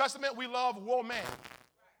 Now, New Testament, we love woman.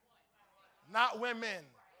 not women.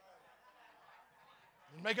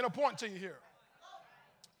 I'm making a point to you here.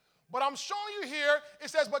 But I'm showing you here, it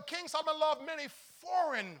says, but King Solomon loved many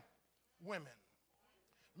foreign women.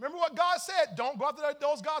 Remember what God said, don't go after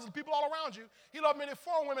those gods, the people all around you. He loved many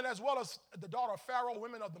foreign women as well as the daughter of Pharaoh,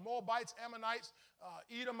 women of the Moabites, Ammonites,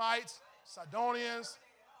 Edomites, Sidonians.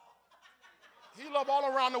 He loved all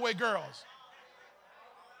around the way girls.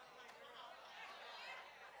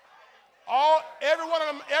 Every one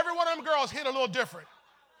of them girls hit a little different.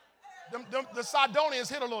 The Sidonians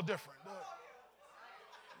hit a little different.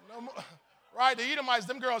 Right? The Edomites,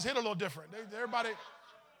 them girls hit a little different. Everybody,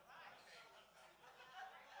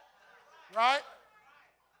 right?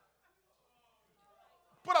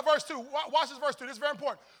 Put up verse 2. Watch this verse 2. This is very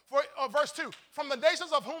important. For verse 2. From the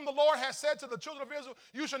nations of whom the Lord has said to the children of Israel,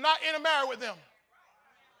 you shall not intermarry with them,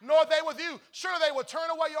 nor they with you. Surely they will turn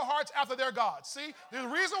away your hearts after their gods. See, the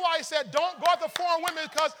reason why he said don't go after foreign women is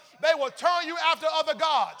because they will turn you after other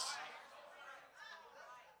gods.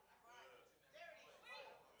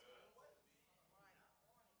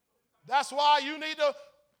 That's why you need to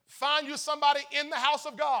find you somebody in the house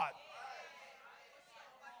of God.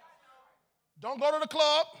 Don't go to the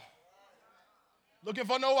club looking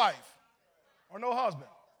for no wife or no husband.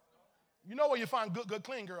 You know where you find good,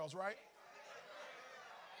 clean girls, right?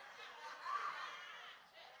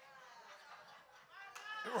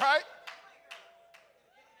 Right?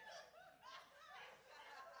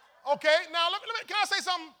 Okay, now can I say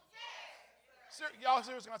something? Y'all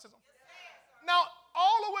serious? Can I say something? Now,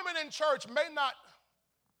 all the women in church may not,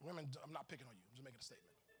 women, I'm not picking on you, I'm just making a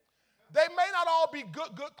statement. They may not all be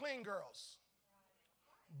good, clean girls,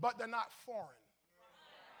 but they're not foreign.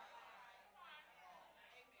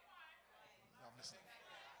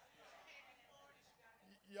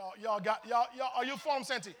 Y'all, are you foreign,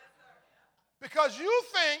 Santi? Because you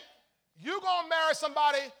think you're going to marry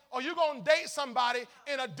somebody or you're going to date somebody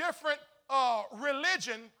in a different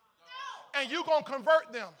religion and you're going to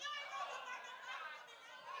convert them.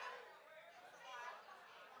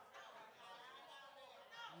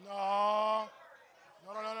 No.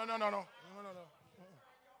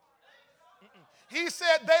 He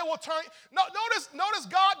said they will turn. No, notice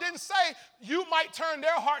God didn't say you might turn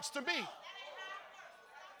their hearts to me.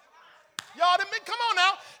 Y'all didn't come on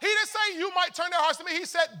now. He didn't say you might turn their hearts to me. He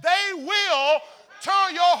said they will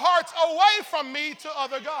turn your hearts away from me to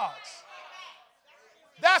other gods.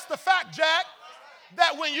 That's the fact, Jack.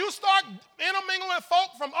 That when you start intermingling with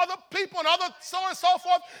folk from other people and other so on and so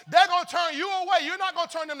forth, they're going to turn you away. You're not going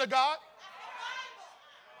to turn them to God.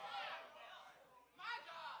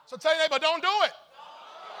 So tell your neighbor, don't do it.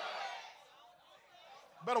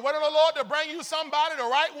 Better wait on the Lord to bring you somebody, the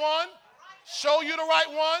right one, show you the right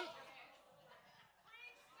one.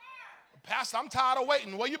 Pastor, I'm tired of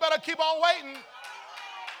waiting. Well, you better keep on waiting.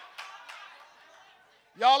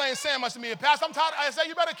 Y'all ain't saying much to me. Pastor, I'm tired. I say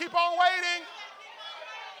you better keep on waiting.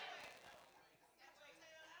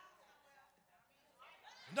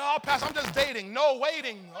 No, Pastor, I'm just dating. No,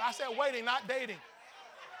 waiting. I said waiting, not dating.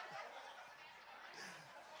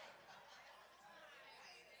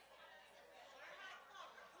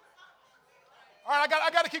 All right, I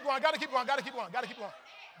got to keep going. I got to keep going.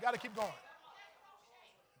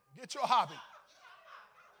 Get your hobby.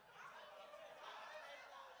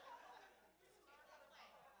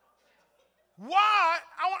 Why?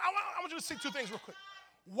 I want you to see two things real quick.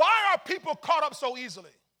 Why are people caught up so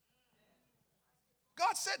easily?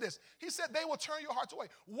 God said this. He said they will turn your hearts away.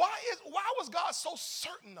 Why was God so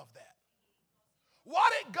certain of that? Why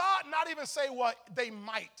did God not even say what they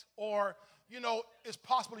might or, it's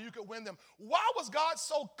possible you could win them? Why was God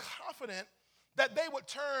so confident that they would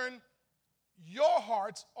turn your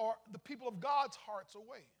hearts or the people of God's hearts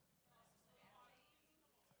away?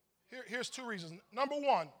 Here's two reasons. Number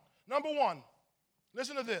one,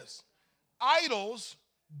 listen to this. Idols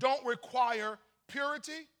don't require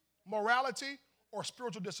purity, morality, or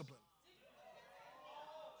spiritual discipline.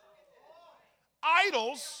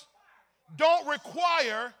 Idols don't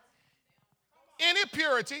require any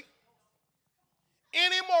purity,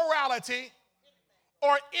 any morality,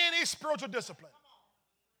 or any spiritual discipline.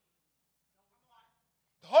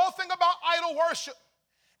 The whole thing about idol worship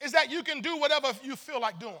is that you can do whatever you feel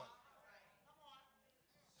like doing.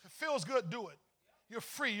 If it feels good, do it. You're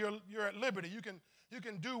free. You're at liberty. You can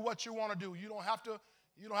do what you want to do. You don't have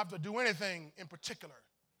to do anything in particular.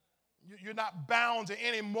 You're not bound to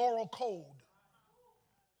any moral code.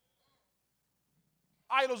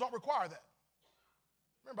 Idols don't require that.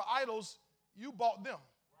 Remember, idols, you bought them.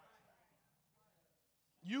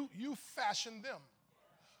 You fashioned them.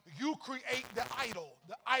 You create the idol.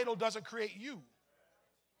 The idol doesn't create you.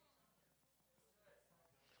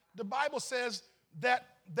 the Bible says that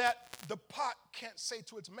the pot can't say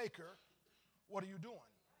to its maker, what are you doing?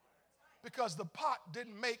 Because the pot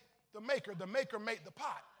didn't make the maker made the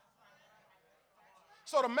pot.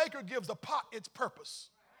 So the maker gives the pot its purpose.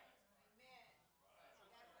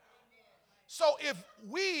 So if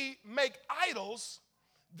we make idols,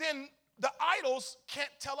 then the idols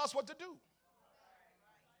can't tell us what to do.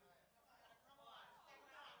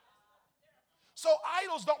 So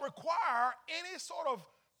idols don't require any sort of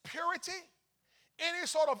purity, any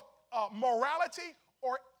sort of morality,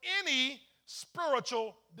 or any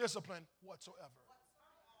spiritual discipline whatsoever.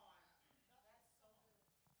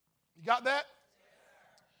 You got that?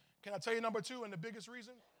 Can I tell you number two and the biggest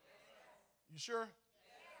reason? You sure?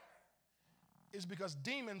 Is because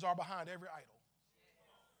demons are behind every idol.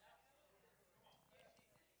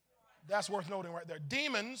 That's worth noting right there.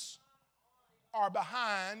 Demons are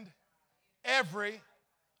behind every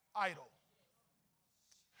idol.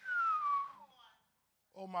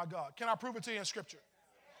 Oh my God. Can I prove it to you in Scripture?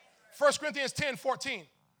 1 Corinthians 10:14.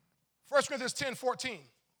 1 Corinthians 10:14.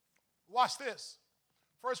 Watch this.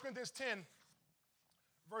 1 Corinthians 10,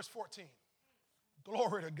 verse 14.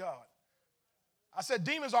 Glory to God. I said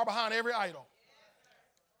demons are behind every idol.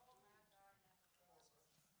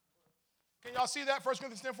 Can y'all see that? 1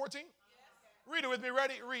 Corinthians 10:14? Read it with me.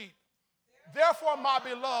 Ready? Read. Therefore, my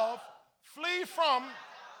beloved, flee from,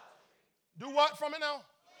 do what from it now?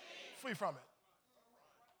 Flee from it.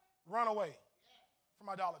 Run away from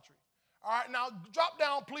idolatry. All right, now drop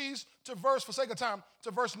down, please, to verse, for sake of time,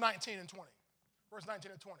 to verse 19 and 20. Verse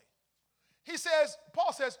 19 and 20. He says,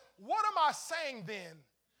 Paul says, what am I saying then?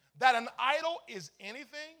 That an idol is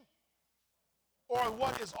anything? Or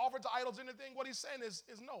what is offered to idols anything? What he's saying is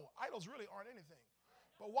no, idols really aren't anything.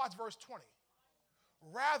 But watch verse 20.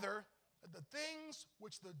 Rather, the things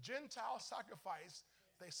which the Gentiles sacrifice,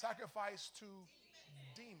 they sacrifice to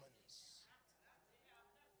demons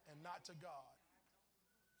and not to God.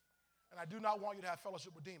 And I do not want you to have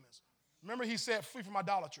fellowship with demons. Remember, he said, flee from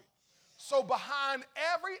idolatry. So behind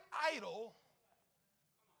every idol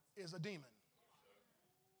is a demon.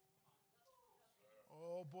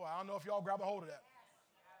 Oh boy, I don't know if y'all grab a hold of that.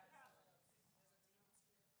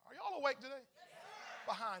 Are y'all awake today?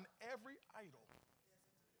 Behind every idol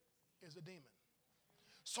is a demon.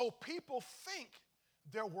 So people think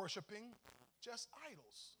they're worshiping just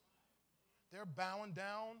idols. They're bowing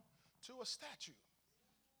down to a statue.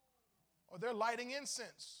 Or they're lighting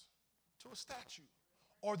incense to a statue.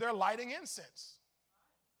 Or they're lighting incense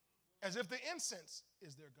as if the incense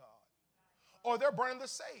is their God. Or they're burning the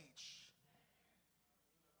sage.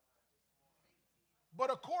 But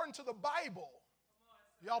according to the Bible,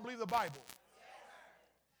 y'all believe the Bible?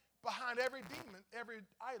 Behind every demon, every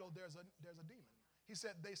idol, there's a demon. He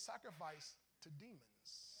said they sacrifice to demons.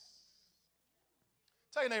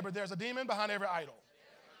 Tell your neighbor, there's a demon behind every idol.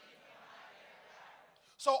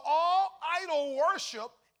 So all idol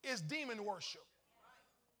worship is demon worship.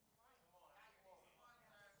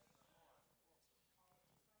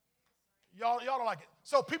 Y'all don't like it.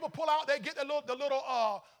 So people pull out, they get the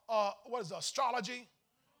little what is it, astrology?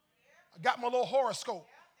 I got my little horoscope.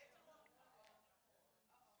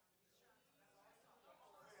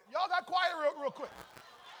 Y'all got quiet real quick.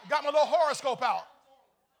 Got my little horoscope out.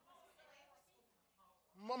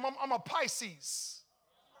 I'm a Pisces.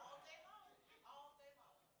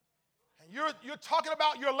 And you're talking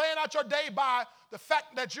about, you're laying out your day by the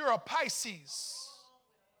fact that you're a Pisces.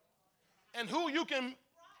 And who you can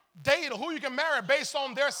date or who you can marry based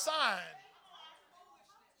on their sign.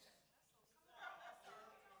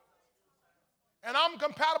 And I'm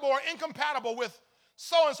compatible or incompatible with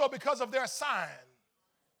so-and-so because of their sign.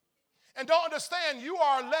 And don't understand, you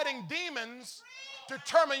are letting demons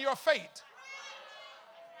determine your fate.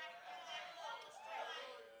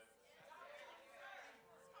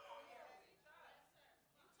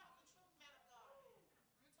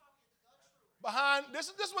 Behind, this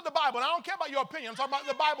is what the Bible, and I don't care about your opinion, I'm talking about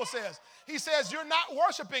what the Bible says. He says you're not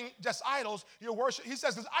worshiping just idols, he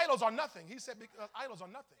says because idols are nothing. He said because idols are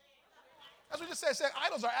nothing. That's what he just said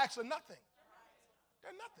idols are actually nothing.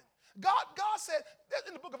 They're nothing. God said,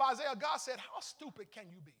 in the book of Isaiah, God said, how stupid can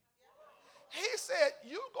you be? He said,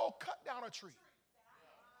 you go cut down a tree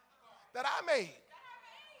that I made.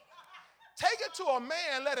 Take it to a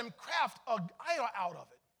man, let him craft an idol out of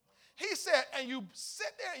it. He said, and you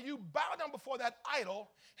sit there and you bow down before that idol.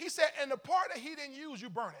 He said, and the part that he didn't use, you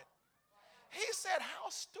burn it. He said, how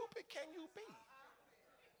stupid can you be?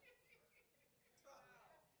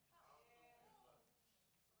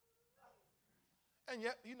 And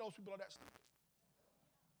yet, he knows people are that stupid.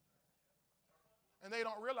 And they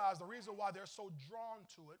don't realize the reason why they're so drawn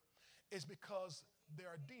to it is because there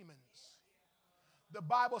are demons. The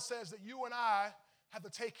Bible says that you and I have to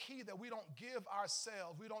take heed that we don't give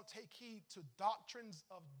ourselves, we don't take heed to doctrines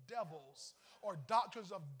of devils or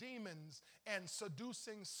doctrines of demons and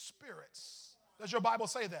seducing spirits. Does your Bible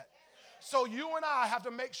say that? So you and I have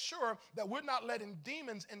to make sure that we're not letting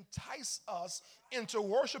demons entice us into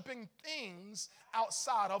worshiping things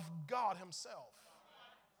outside of God himself.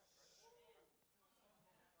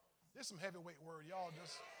 This is some heavyweight word, y'all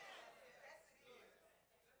just.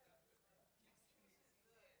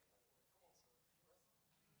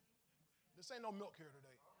 This ain't no milk here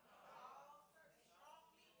today.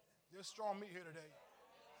 There's strong meat here today.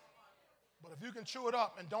 But if you can chew it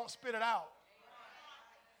up and don't spit it out,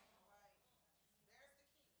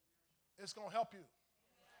 it's going to help you.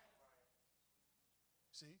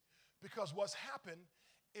 See? Because what's happened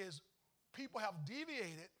is people have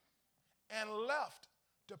deviated and left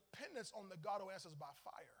dependence on the God who answers by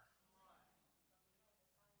fire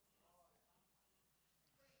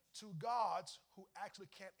to gods who actually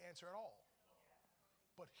can't answer at all.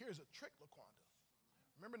 But here's a trick, LaQuanda.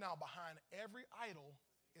 Remember now, behind every idol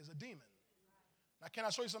is a demon. Now, can I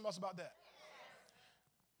show you something else about that?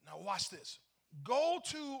 Now, watch this. Go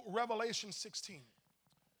to Revelation 16.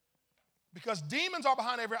 Because demons are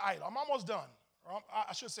behind every idol. I'm almost done. Or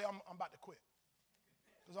I should say I'm about to quit.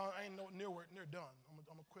 Because I ain't near done. I'm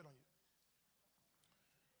going to quit on you.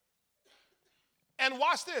 And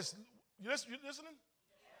watch this. You listening?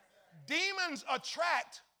 Demons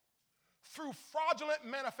attract through fraudulent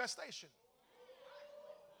manifestation.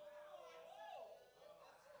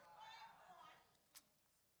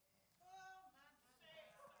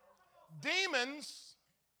 Demons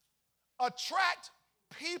attract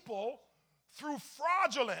people through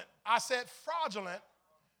fraudulent, I said fraudulent,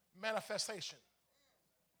 manifestation.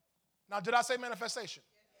 Now, did I say manifestation?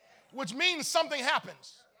 Which means something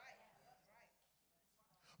happens.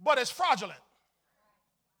 But it's fraudulent.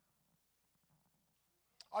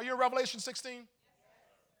 Are you in Revelation 16?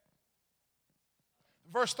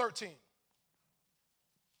 Verse 13.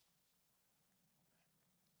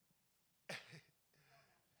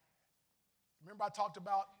 Remember I talked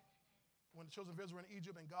about when the children of Israel were in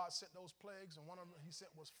Egypt and God sent those plagues, and one of them he sent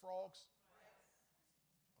was frogs?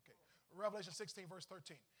 Okay. Revelation 16, verse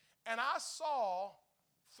 13. And I saw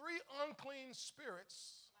 3 unclean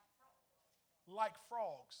spirits like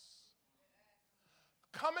frogs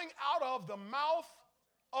coming out of the mouth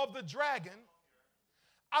of the dragon,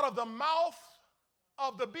 out of the mouth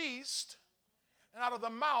of the beast, and out of the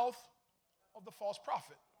mouth of the false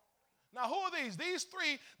prophet. Now, who are these? These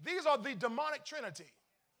 3, these are the demonic trinity.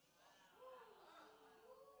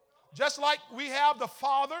 Just like we have the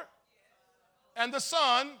Father and the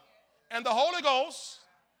Son and the Holy Ghost,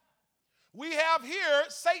 we have here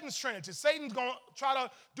Satan's trinity. Satan's going to try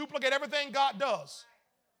to duplicate everything God does.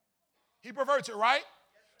 He perverts it, right?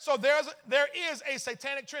 So there is a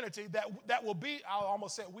satanic trinity that will be, I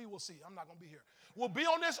almost said we will see, I'm not going to be here, will be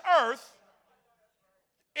on this earth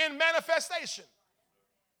in manifestation.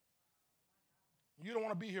 You don't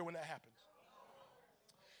want to be here when that happens.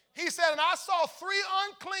 He said, and I saw 3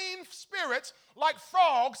 unclean spirits like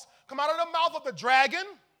frogs come out of the mouth of the dragon.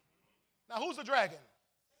 Now, who's the dragon?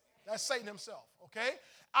 That's Satan himself, okay?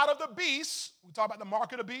 Out of the beast, we talk about the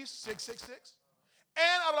mark of the beast, 666,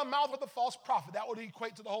 and out of the mouth of the false prophet. That would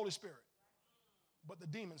equate to the Holy Spirit, but the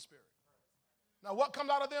demon spirit. Now, what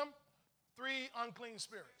comes out of them? 3 unclean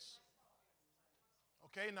spirits.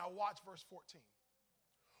 Okay, now watch verse 14.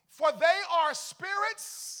 For they are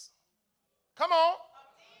spirits, come on,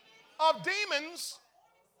 of demons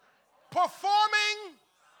performing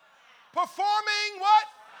what?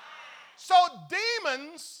 So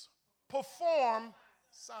demons perform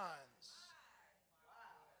signs.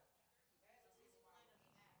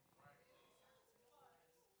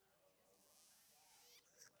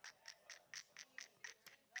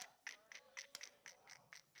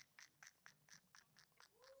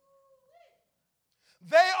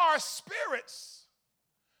 They are spirits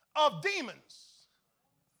of demons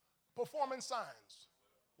performing signs.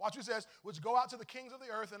 Watch what it says, which go out to the kings of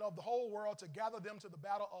the earth and of the whole world to gather them to the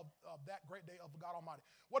battle of that great day of God Almighty.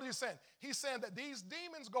 What is he saying? He's saying that these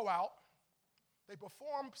demons go out, they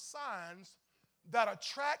perform signs that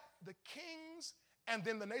attract the kings and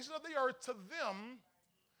then the nations of the earth to them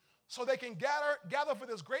so they can gather for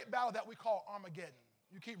this great battle that we call Armageddon.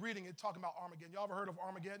 You keep reading it, talking about Armageddon. Y'all ever heard of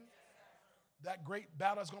Armageddon? That great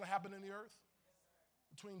battle that's going to happen in the earth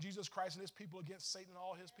between Jesus Christ and his people against Satan and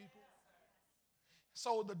all his people.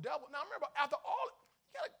 So the devil, now remember, after all,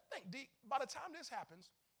 you got to think, by the time this happens,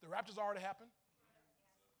 the rapture's already happened.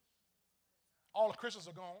 All the Christians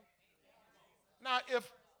are gone. Now, if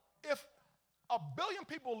If a billion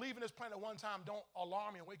people leaving this planet at one time don't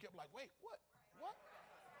alarm you and wake you up like, wait, what? What?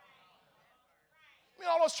 I mean,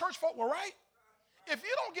 all those church folk were right. If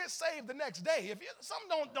you don't get saved the next day,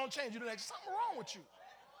 something don't change you the next, something wrong with you.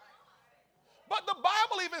 But the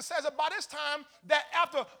Bible even says that by this time that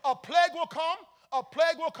after a plague will come, and a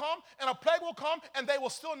plague will come, and they will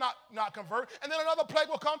still not convert. And then another plague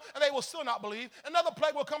will come, and they will still not believe. Another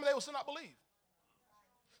plague will come, and they will still not believe.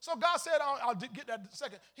 So God said, I'll get that in a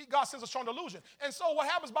second. God sends a strong delusion. And so what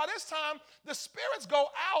happens by this time, the spirits go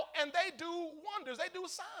out, and they do wonders. They do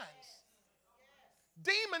signs.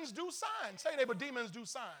 Demons do signs. Say neighbor, demons do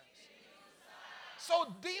signs.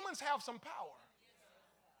 So demons have some power.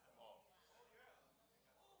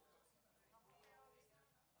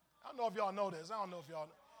 I don't know if y'all know this. I don't know if y'all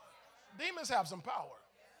know. Demons have some power.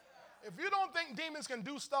 If you don't think demons can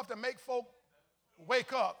do stuff to make folk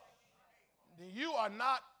wake up, then you are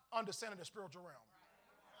not understanding the spiritual realm.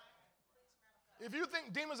 If you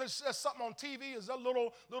think demons are just something on TV, is a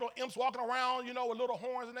little imps walking around, with little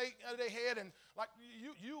horns in their head, and like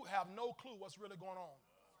you have no clue what's really going on.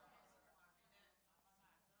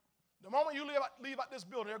 The moment you leave out this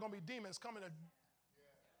building, there are going to be demons coming to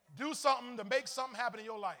do something, to make something happen in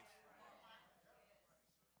your life.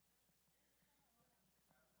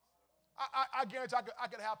 I guarantee I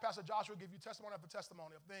could have Pastor Joshua give you testimony after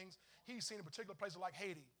testimony of things he's seen in particular places like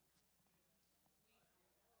Haiti.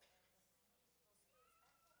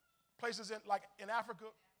 Places in Africa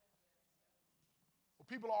where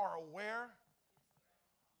people are aware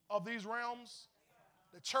of these realms.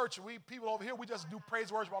 The church, people over here, we just do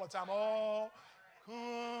praise worship all the time.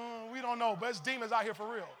 We don't know, but it's demons out here for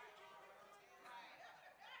real.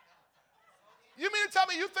 You mean to tell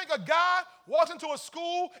me you think a guy walks into a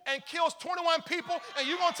school and kills 21 people and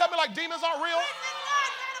you're going to tell me like demons aren't real?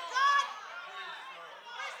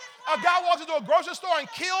 A guy walks into a grocery store and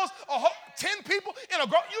kills 10 people in a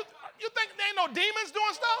grocery store. You think there ain't no demons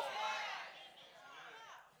doing stuff?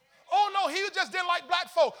 Oh, no, he just didn't like black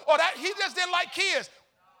folk. Or he just didn't like kids.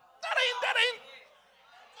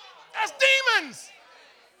 That's demons.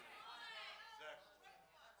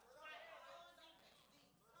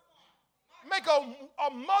 Make a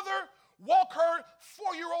mother walk her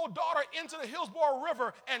 4-year-old daughter into the Hillsborough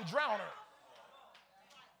River and drown her.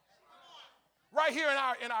 Right here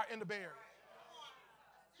in the Bay Area.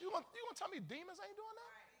 You want to tell me demons ain't doing that?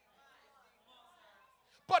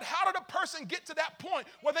 But how did a person get to that point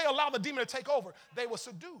where they allow the demon to take over? They were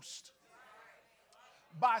seduced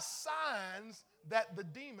by signs that the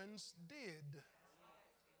demons did.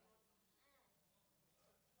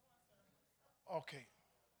 Okay.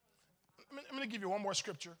 I'm going to give you one more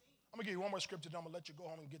scripture. I'm going to give you one more scripture, then I'm going to let you go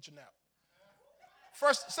home and get your nap.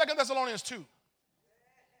 2 Thessalonians 2.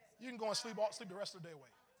 You can go and sleep the rest of the day away.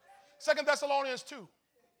 2 Thessalonians 2.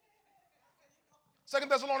 2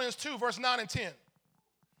 Thessalonians 2, verse 9 and 10.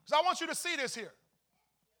 Because I want you to see this here.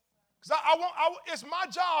 Because it's my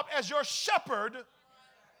job as your shepherd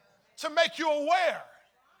to make you aware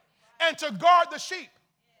and to guard the sheep.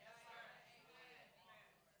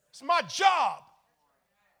 It's my job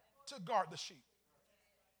to guard the sheep.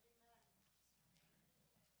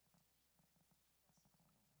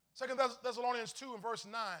 Second Thessalonians 2 and verse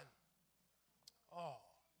 9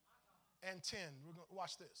 and 10. We're going to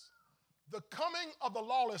watch this. The coming of the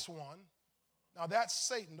lawless one, now that's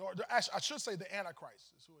Satan, or I should say the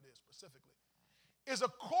Antichrist is who it is specifically, is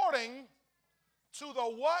according to the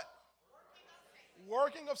what?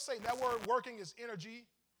 Working of Satan. That word working is energy.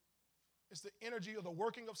 It's the energy of the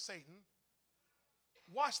working of Satan.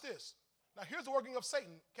 Watch this. Now here's the working of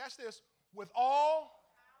Satan. Catch this. With all,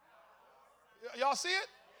 y'all see it?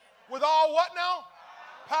 With all what now?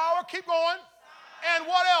 Power. Keep going. And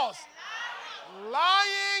what else?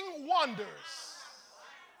 Lying wonders.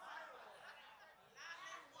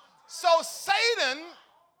 So Satan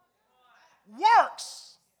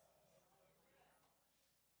works.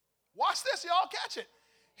 Watch this, y'all. Catch it.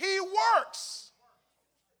 He works.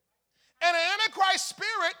 And an Antichrist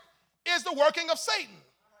spirit is the working of Satan.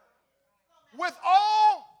 With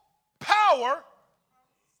all power.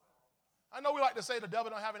 I know we like to say the devil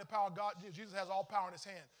don't have any power. Jesus has all power in his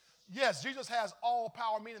hand. Yes, Jesus has all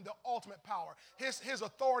power, meaning the ultimate power. His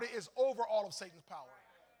authority is over all of Satan's power.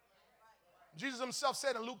 Jesus himself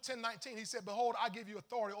said in Luke 10:19, he said, behold, I give you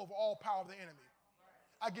authority over all power of the enemy.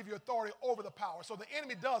 I give you authority over the power. So the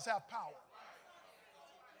enemy does have power.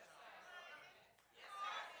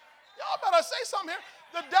 Y'all better say something here.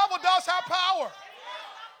 The devil does have power.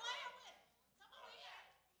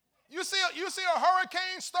 You see a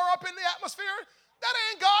hurricane stir up in the atmosphere? That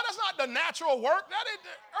ain't God. That's not the natural work. The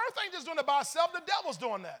earth ain't just doing it by itself. The devil's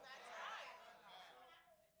doing that.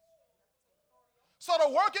 So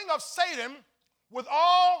the working of Satan with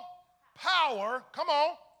all power, come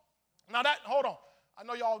on. Now that, hold on. I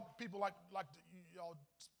know y'all people like y'all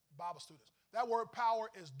Bible students. That word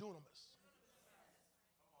power is dunamis.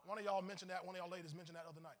 One of y'all mentioned that, one of y'all ladies mentioned that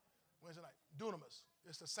other night, Wednesday night. Dunamis.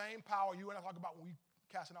 It's the same power you and I talk about when we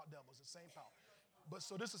casting out devils. It's the same power. But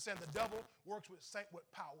so this is saying the devil works with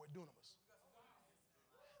power, with dunamis.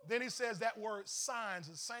 Then he says that word signs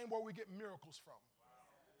is the same word we get miracles from.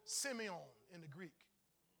 Simeon in the Greek.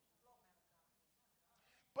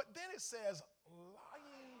 But then it says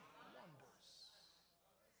lying wonders.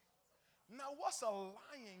 Now, what's a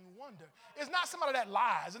lying wonder? It's not somebody that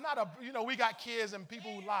lies. It's not we got kids and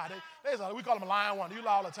people who lie. We call them a lying wonder. You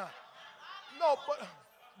lie all the time. No,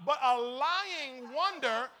 but a lying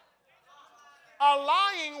wonder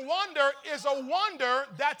is a wonder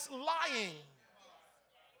that's lying.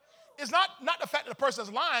 It's not the fact that the person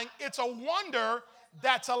is lying. It's a wonder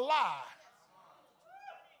that's a lie.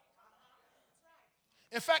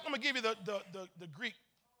 In fact, I'm going to give you the Greek.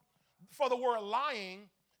 For the word lying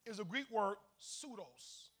is a Greek word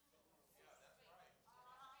pseudos.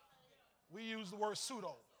 We use the word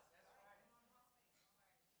pseudo.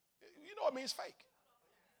 You know it means fake.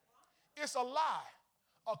 It's a lie,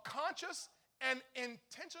 a conscious and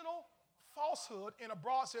intentional falsehood in a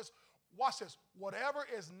broad sense. Watch this. Whatever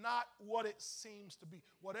is not what it seems to be.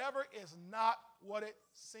 Whatever is not what it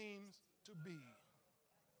seems to be.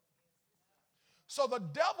 So the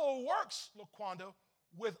devil works, LaQuanda,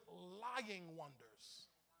 with lying wonders.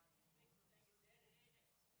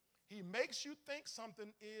 He makes you think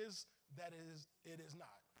something is that it is not,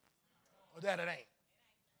 or that it ain't.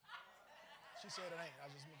 She said it ain't. I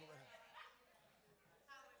just moved over here.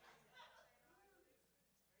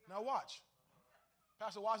 Now watch.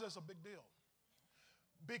 Pastor, why is this a big deal?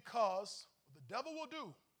 Because what the devil will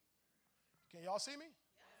do, can y'all see me?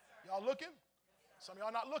 Y'all looking? Some of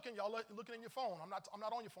y'all not looking. Y'all looking in your phone. I'm not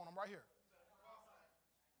on your phone. I'm right here.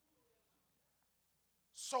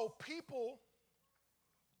 So people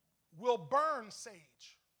will burn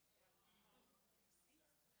sage.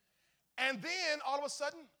 And then all of a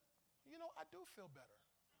sudden, I do feel better.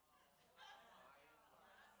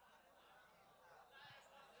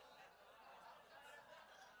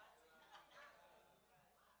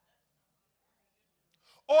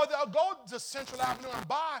 Or they'll go to Central Avenue and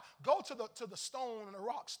go to the stone and the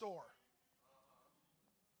rock store.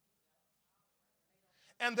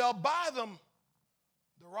 And they'll buy them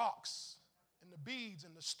the rocks and the beads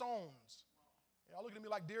and the stones. Y'all looking at me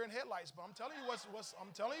like deer in headlights, but I'm telling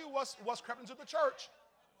you what's crept into the church.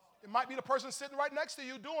 It might be the person sitting right next to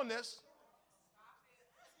you doing this.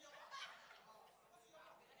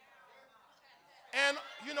 And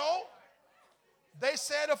they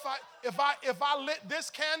said if I lit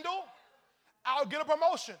this candle, I'll get a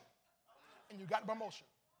promotion. And you got the promotion.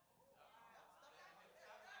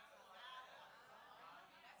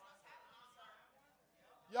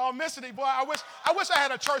 Y'all missing it, boy. I wish I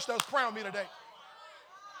had a church that was praying with me today.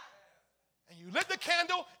 And you lit the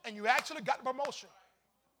candle and you actually got the promotion.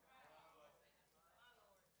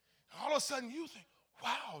 And all of a sudden you think,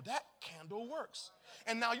 wow, that candle works.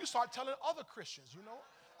 And now you start telling other Christians,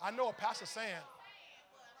 I know a pastor saying,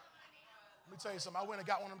 let me tell you something. I went and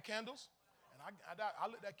got one of them candles, and I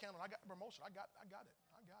lit that candle, and I got the promotion. I got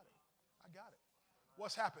it.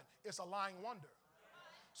 What's happened? It's a lying wonder.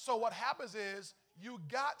 So what happens is you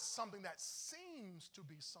got something that seems to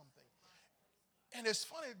be something. And it's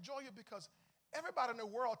funny, Joya, because everybody in the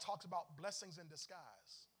world talks about blessings in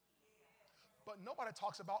disguise. But nobody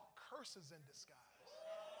talks about curses in disguise.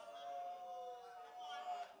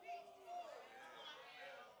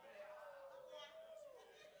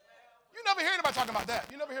 You never hear anybody talking about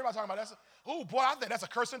that. You never hear anybody talking about that. Oh, boy, I think that's a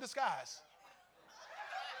curse in disguise.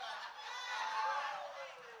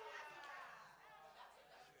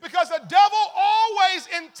 Because the devil always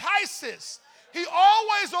entices. He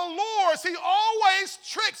always allures. He always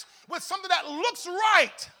tricks with something that looks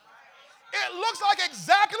right. It looks like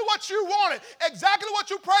exactly what you wanted, exactly what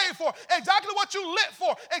you prayed for, exactly what you lit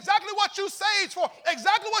for, exactly what you saged for,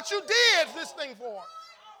 exactly what you did this thing for.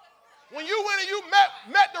 When you went and you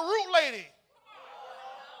met the root lady.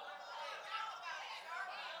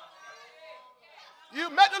 You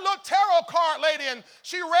met the little tarot card lady and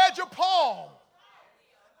she read your palm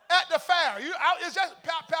at the fair. It's just,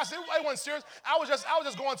 Pastor, it wasn't serious. I was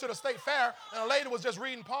just going to the state fair and a lady was just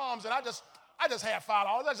reading palms and I just had $5.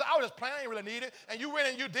 I was just playing. I didn't really need it. And you went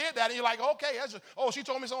and you did that and you're like, okay, she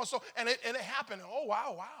told me so and so. And it happened. Oh,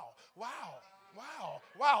 wow,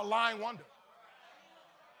 lying wonder.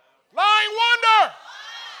 Lying wonder.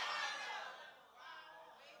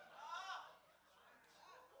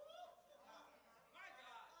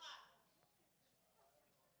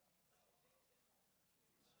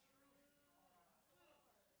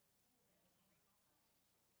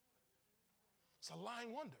 It's a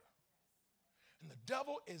lying wonder. And the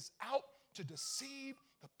devil is out to deceive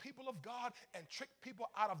the people of God and trick people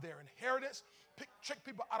out of their inheritance, trick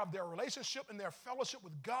people out of their relationship and their fellowship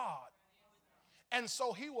with God. And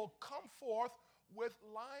so he will come forth with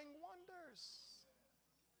lying wonders.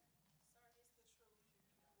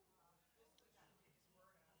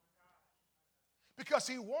 Because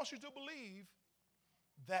he wants you to believe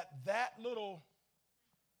that little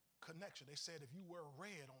connection. They said if you wear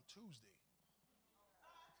red on Tuesday,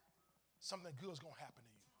 something good is going to happen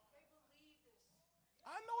to you.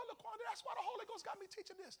 I know it, Laquanda. That's why the Holy Ghost got me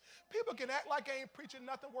teaching this. People can act like they ain't preaching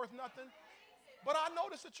nothing worth nothing, but I know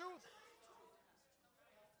this is the truth.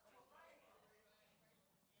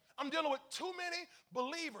 I'm dealing with too many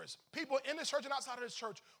believers, people in this church and outside of this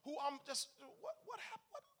church, who I'm just, what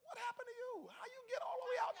happened to you? How you get all the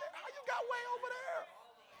way out there? How you got way over there?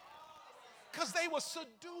 Because they were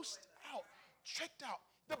seduced out, tricked out.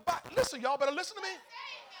 Listen, y'all better listen to me.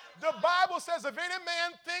 The Bible says if any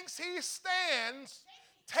man thinks he stands,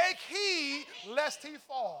 take heed lest he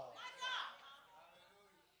fall.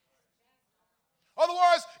 In other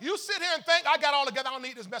words, you sit here and think, I got all together, I don't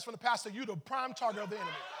need this mess from the pastor. You the prime target of the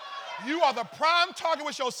enemy. You are the prime target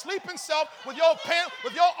with your sleeping self, with your pen,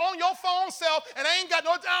 with your on your phone self, and I ain't got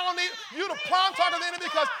no, I don't need, you the prime target of the enemy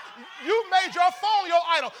because you made your phone your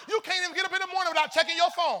idol. You can't even get up in the morning without checking your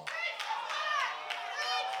phone.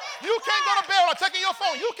 You can't go to bed without checking your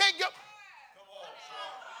phone. You can't get,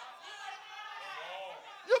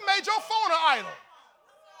 you made your phone an idol.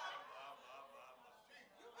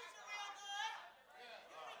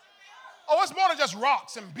 Oh, it's more than just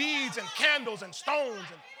rocks and beads and candles and stones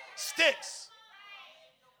and sticks.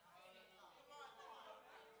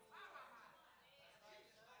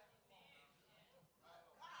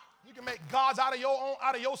 You can make gods out of your own,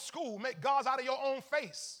 out of your school, make gods out of your own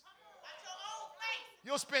face.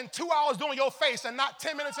 You'll spend 2 hours doing your face and not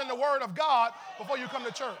 10 minutes in the Word of God before you come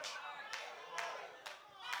to church.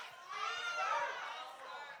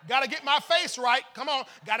 Got to get my face right. Come on.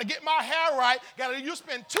 Got to get my hair right. You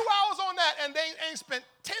spend 2 hours on that and they ain't spent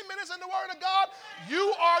 10 minutes in the Word of God.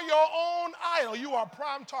 You are your own idol. You are a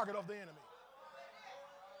prime target of the enemy.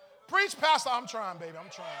 Preach, Pastor. I'm trying, baby. I'm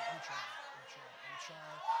trying.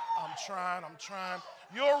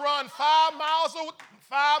 You'll run 5 miles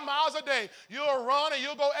a day. You'll run and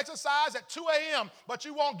you'll go exercise at 2 a.m., but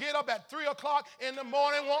you won't get up at 3 o'clock in the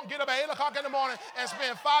morning, won't get up at 8 o'clock in the morning and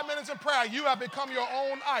spend 5 minutes in prayer. You have become your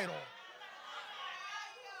own idol.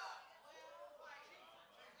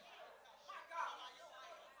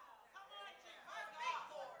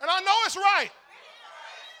 And I know it's right.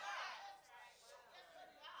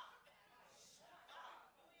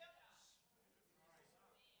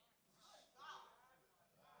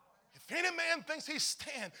 If any man thinks he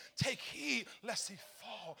stand, take heed lest he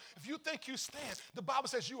fall. If you think you stand, the Bible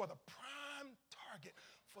says you are the prime target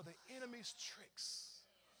for the enemy's tricks.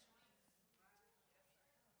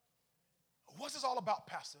 What's this all about,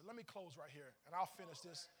 Pastor? Let me close right here, and I'll finish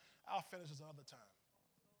this another time.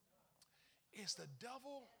 It's the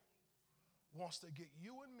devil wants to get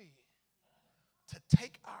you and me to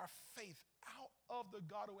take our faith out of the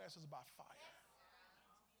God who answers by fire,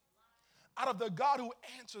 out of the God who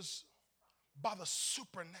answers by the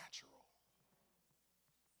supernatural,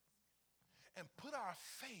 and put our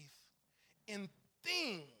faith in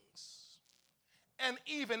things and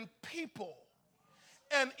even people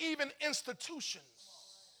and even institutions.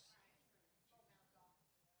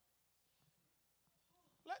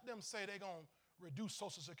 Let them say they're going to reduce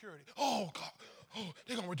Social Security. Oh, God. Oh,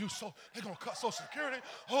 they're going to they're going to cut Social Security.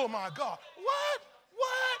 Oh, my God. What?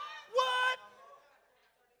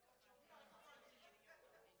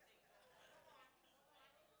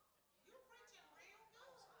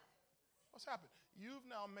 What's happened? You've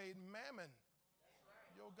now made mammon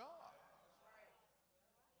your God.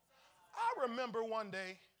 I remember one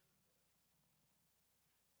day,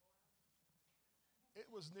 it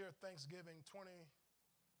was near Thanksgiving 2010,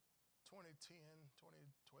 2012,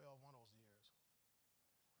 one of those years.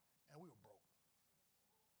 And we were broke.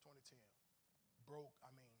 2010. Broke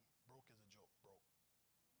is a joke, broke.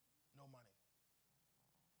 No money.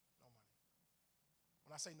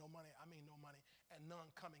 When I say no money, I mean no money, and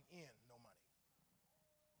none coming in, no money.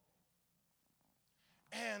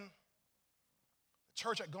 And the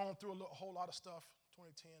church had gone through a whole lot of stuff.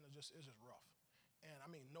 2010 is just rough. And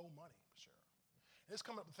I mean, no money for sure. And it's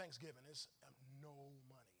coming up to Thanksgiving. It's no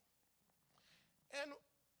money. And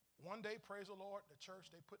one day, praise the Lord, the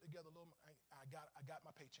church, they put together a little, I got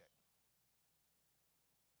my paycheck.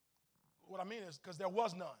 What I mean is, because there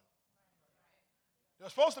was none. There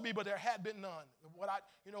was supposed to be, but there had been none. When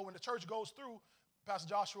the church goes through, Pastor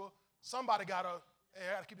Joshua, Somebody got to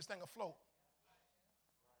keep this thing afloat.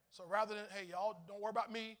 So rather than, hey, y'all, don't worry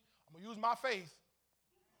about me. I'm going to use my faith,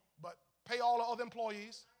 but pay all the other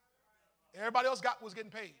employees. Everybody else was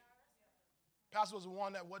getting paid. Pastor was the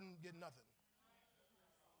one that wasn't getting nothing.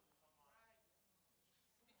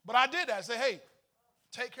 But I did that. I said, hey,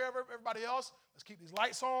 take care of everybody else. Let's keep these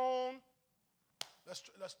lights on. Let's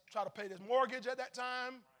try to pay this mortgage at that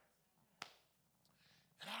time.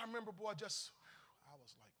 And I remember, boy, I was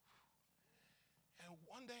like, and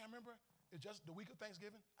one day I remember, it's just the week of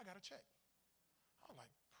Thanksgiving, I got a check. I was like,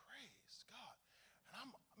 praise God.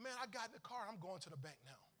 And I got in the car, I'm going to the bank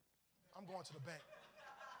now. I'm going to the bank.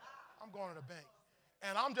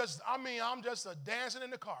 And I'm just dancing in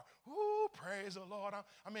the car. Ooh, praise the Lord.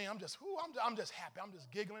 I'm just happy. I'm just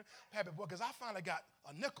giggling, happy, boy, because I finally got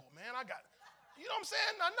a nickel, man. You know what I'm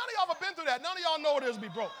saying? Now, none of y'all have been through that. None of y'all know what it is to be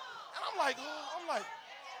broke. And I'm like,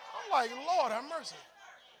 Lord have mercy.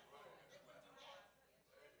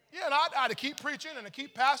 Yeah, and I had to keep preaching and to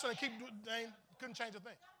keep pastoring and keep doing, couldn't change a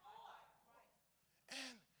thing.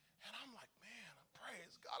 And I'm like, man,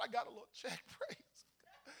 praise God, I got a little check, praise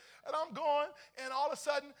God. And I'm going, and all of a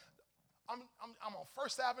sudden, I'm on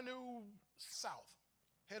First Avenue South,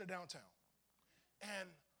 headed downtown. And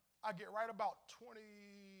I get right about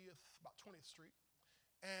 20th Street,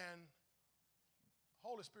 and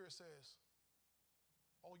Holy Spirit says,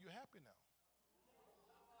 oh, you're happy now.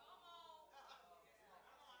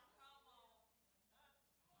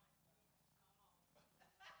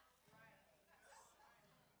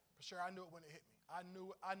 For sure, I knew it when it hit me. I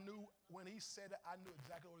knew when he said it, I knew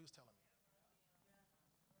exactly what he was telling me.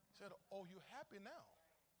 He said, oh, you're happy now.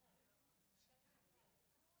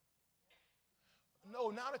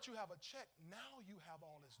 No, now that you have a check, now you have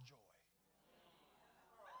all this joy.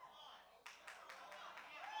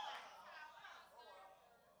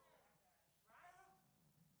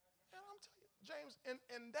 And I'm telling you, James,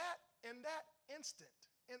 in that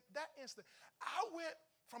instant, I went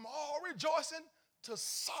from all rejoicing to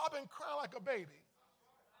sobbing, crying like a baby.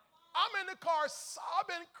 I'm in the car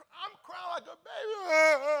sobbing, I'm crying like a baby.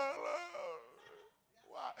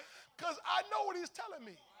 Why? Because I know what he's telling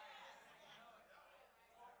me.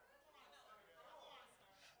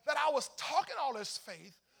 That I was talking all this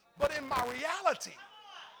faith, but in my reality,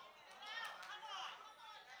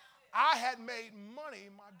 I had made money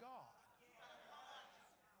my God.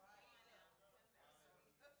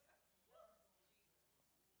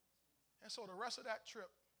 And so the rest of that trip,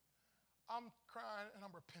 I'm crying and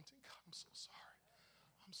I'm repenting. God, I'm so sorry.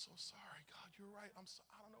 I'm so sorry. God, you're right. I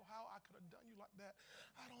don't know how I could have done you like that.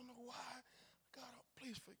 I don't know why. God,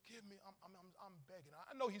 please forgive me. I'm begging.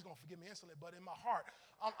 I know he's going to forgive me instantly, but in my heart,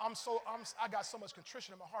 I got so much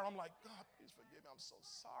contrition in my heart. I'm like, God, please forgive me. I'm so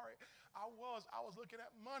sorry. I was looking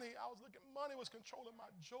at money. Money was controlling my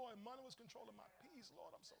joy. Money was controlling my peace.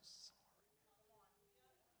 Lord, I'm so sorry.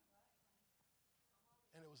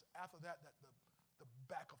 And it was after that the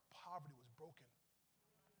back of poverty was broken,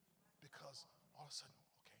 because all of a sudden,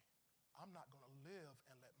 okay, I'm not going to live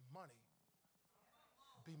and let money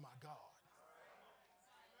be my God.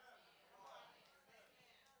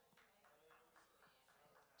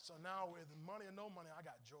 So now with money or no money, I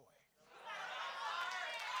got joy.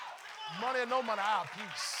 Money or no money, I have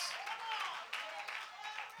peace.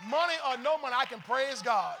 Money or no money, I can praise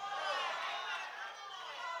God.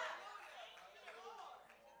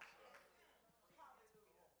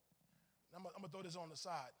 I'm going to throw this on the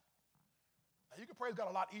side. Now, you can praise God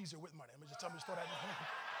a lot easier with money. Let me just throw that.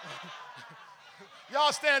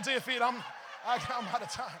 Y'all stand to your feet. I'm out of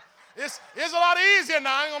time. It's a lot easier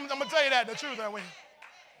now. I'm going to tell you that, the truth. When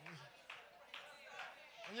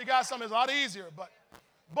you got something, it's a lot easier.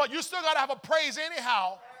 But you still got to have a praise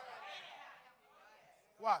anyhow.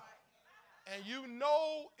 Why? And you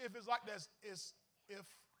know if it's like this, is if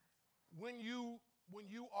when you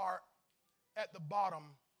are at the bottom,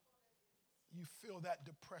 you feel that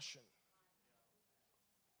depression.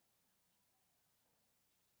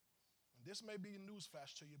 And this may be a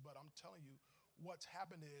newsflash to you, but I'm telling you, what's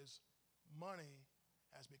happened is money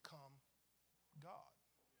has become God.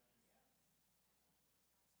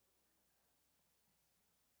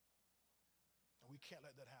 And we can't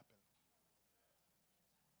let that happen.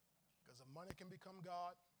 Because if money can become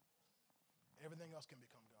God, everything else can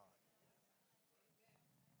become God.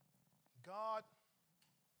 God,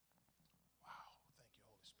 wow, thank you,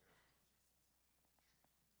 Holy Spirit.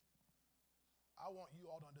 I want you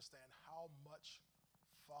all to understand how much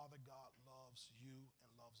Father God loves you and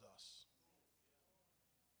loves us.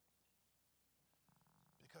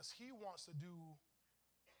 Because he wants to do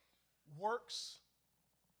works,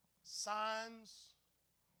 signs,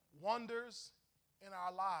 wonders in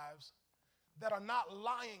our lives that are not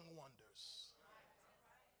lying wonders,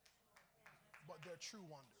 but they're true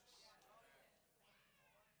wonders.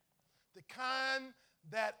 The kind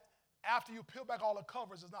that after you peel back all the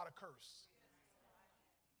covers is not a curse.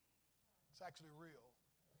 It's actually real.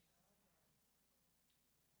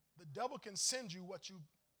 The devil can send you what you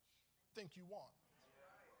think you want.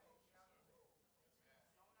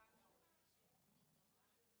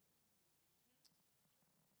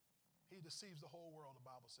 He deceives the whole world, the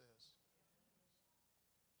Bible says.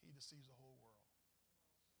 He deceives the whole world.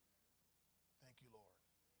 Thank you, Lord.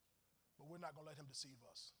 But we're not going to let him deceive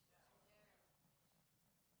us.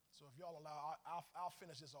 So if y'all allow, I'll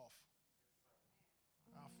finish this off.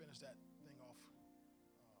 I'll finish that thing off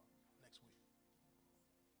next week.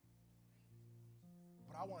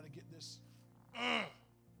 But I wanted to get this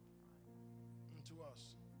into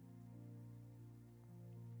us.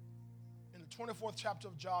 In the 24th chapter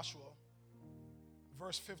of Joshua,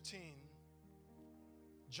 verse 15,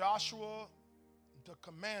 Joshua, the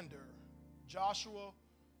commander, Joshua,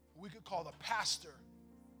 we could call the pastor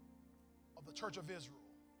of the church of Israel,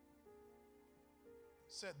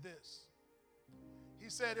 said this. He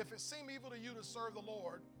said, if it seem evil to you to serve the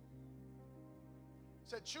Lord,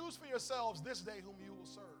 said, choose for yourselves this day whom you will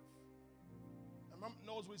serve. And remember,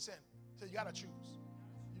 notice what he said. He said, you got to choose.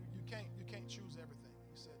 You can't choose everything.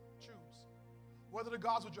 He said, choose. Whether the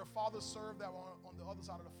gods which your fathers served that were on the other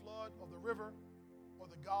side of the flood, of the river, or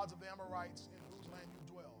the gods of the Amorites in whose land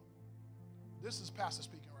you dwell. This is Pastor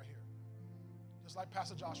speaking right here. Just like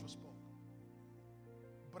Pastor Joshua spoke.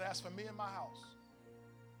 But as for me and my house,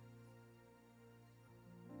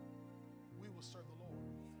 we will serve the Lord.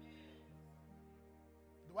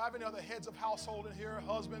 Do I have any other heads of household in here?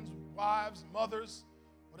 Husbands, wives, mothers,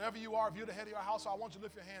 whatever you are, if you're the head of your house, I want you to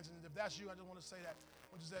lift your hands. And if that's you, I just want to say that. I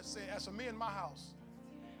want you to say, as for me and my house,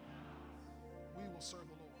 we will serve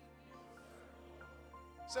the Lord.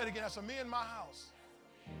 Say it again. As for me and my house,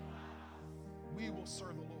 we will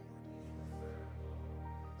serve the Lord.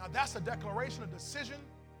 Now that's a declaration, a decision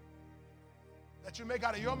that you make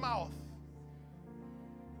out of your mouth.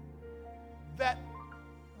 That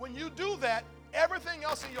when you do that, everything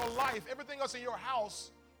else in your life, everything else in your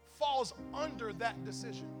house falls under that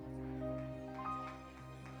decision.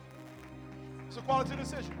 It's a quality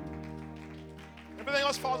decision. Everything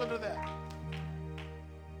else falls under that.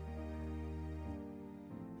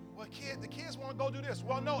 Well, the kids want to go do this.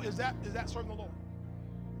 Well, no, is that serving the Lord?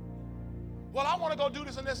 Well, I want to go do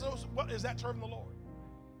this and this. Well, is that serving the Lord?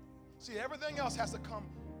 See, everything else has to come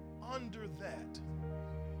under that.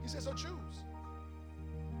 He said, so choose.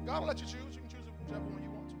 God will let you choose. You can choose whichever one you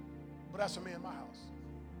want to. But that's for me and my house.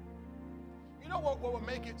 You know what would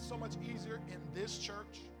make it so much easier in this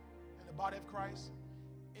church, in the body of Christ,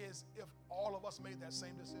 is if all of us made that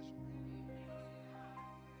same decision.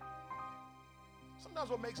 Sometimes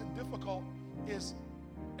what makes it difficult is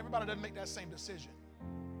everybody doesn't make that same decision.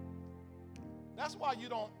 That's why you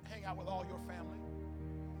don't hang out with all your family.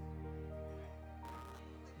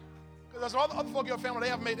 Because there's other folk in your family, they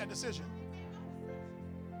haven't made that decision.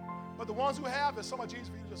 But the ones who have, it's so much easier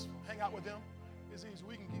for you to just hang out with them. It's easy.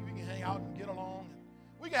 We can hang out and get along.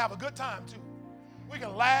 And we can have a good time too. We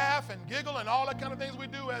can laugh and giggle and all that kind of things we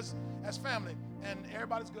do as family. And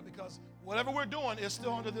everybody's good because whatever we're doing is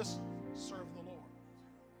still under this serve the Lord.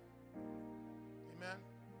 Amen.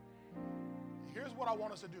 Here's what I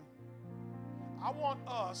want us to do. I want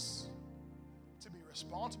us to be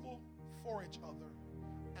responsible for each other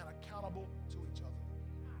and accountable to each other.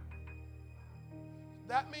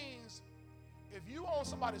 That means if you own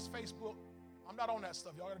somebody's Facebook, I'm not on that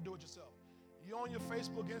stuff. Y'all got to do it yourself. You own your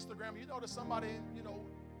Facebook, Instagram, you know there's somebody, in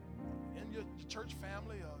your church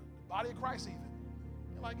family or the body of Christ even.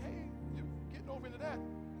 You're like, hey, you're getting over into that.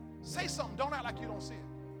 Say something. Don't act like you don't see it.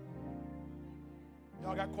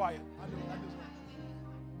 Y'all got quiet. I knew.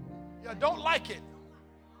 Yeah, don't like it.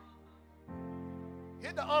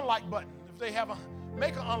 Hit the unlike button. If they have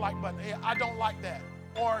make an unlike button. Hey, I don't like that.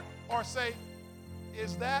 Or say,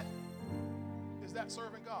 is that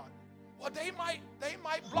serving God? Well, they might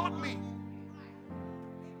block me.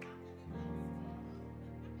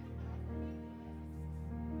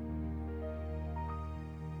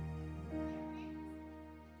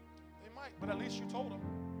 They might, but at least you told them.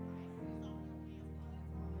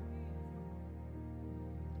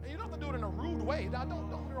 And you don't have to do it in a rude way. Now,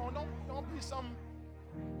 don't be some.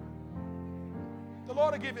 The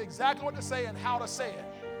Lord will give you exactly what to say and how to say it.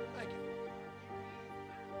 Thank you.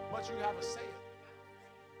 But you have to say it.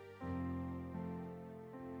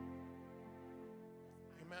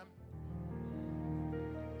 Amen.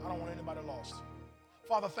 I don't want anybody lost.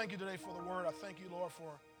 Father, thank you today for the word. I thank you, Lord,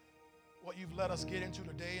 for what you've let us get into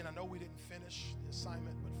today. And I know we didn't finish the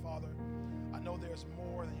assignment, but Father, I know there's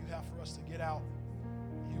more than you have for us to get out.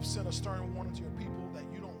 You've sent a stern warning to your people that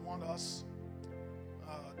you don't want us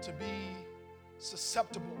to be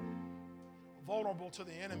susceptible, vulnerable to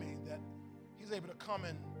the enemy, that he's able to come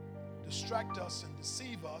and distract us and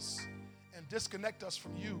deceive us and disconnect us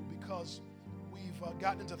from you because we've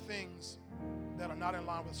gotten into things that are not in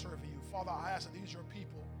line with serving you. Father, I ask that these your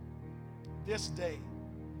people this day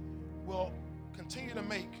will continue to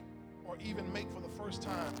make, or even make for the first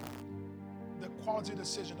time, the quality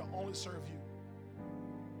decision to only serve you.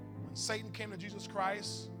 When Satan came to Jesus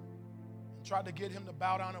Christ and tried to get him to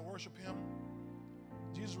bow down and worship him,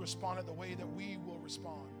 Jesus responded the way that we will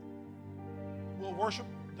respond. We'll worship,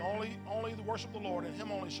 only worship the Lord, and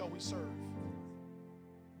him only shall we serve.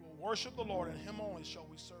 We'll worship the Lord, and him only shall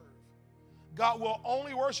we serve. God will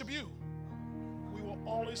only worship you. We will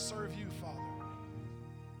only serve you, Father.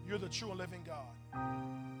 You're the true and living God.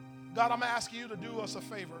 God, I'm asking you to do us a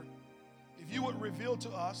favor. If you would reveal to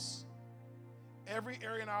us every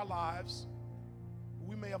area in our lives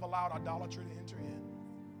we may have allowed idolatry to enter in,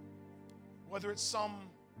 whether it's some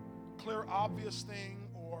clear, obvious thing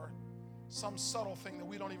or some subtle thing that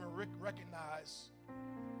we don't even recognize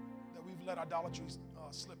that we've let idolatry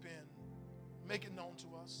slip in. Make it known to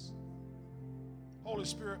us. Holy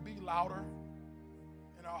Spirit, be louder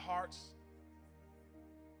in our hearts.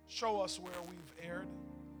 Show us where we've erred.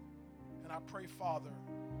 And I pray, Father,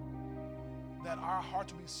 that our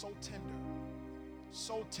hearts will be so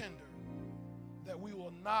tender, that we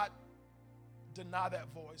will not deny that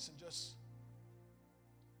voice and just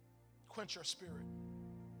quench your spirit,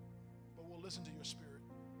 but we'll listen to your spirit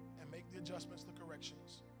and make the adjustments, the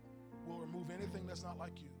corrections. We'll remove anything that's not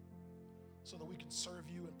like you so that we can serve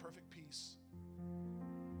you in perfect peace,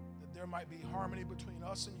 that there might be harmony between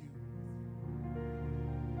us and you.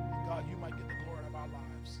 And God, you might get the glory of our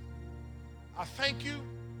lives. I thank you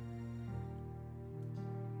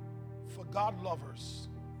for God lovers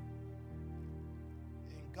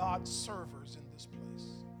and God servers in this place.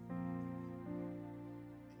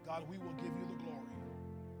 And God, we will give you the glory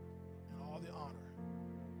and all the honor,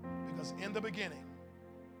 because in the beginning,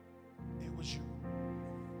 it was you.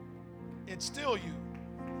 It's still you.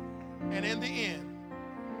 And in the end,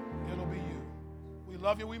 it'll be you. We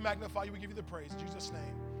love you. We magnify you. We give you the praise. In Jesus'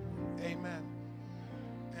 name, amen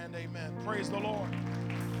and amen. Praise the Lord.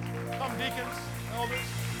 Come, deacons, elders.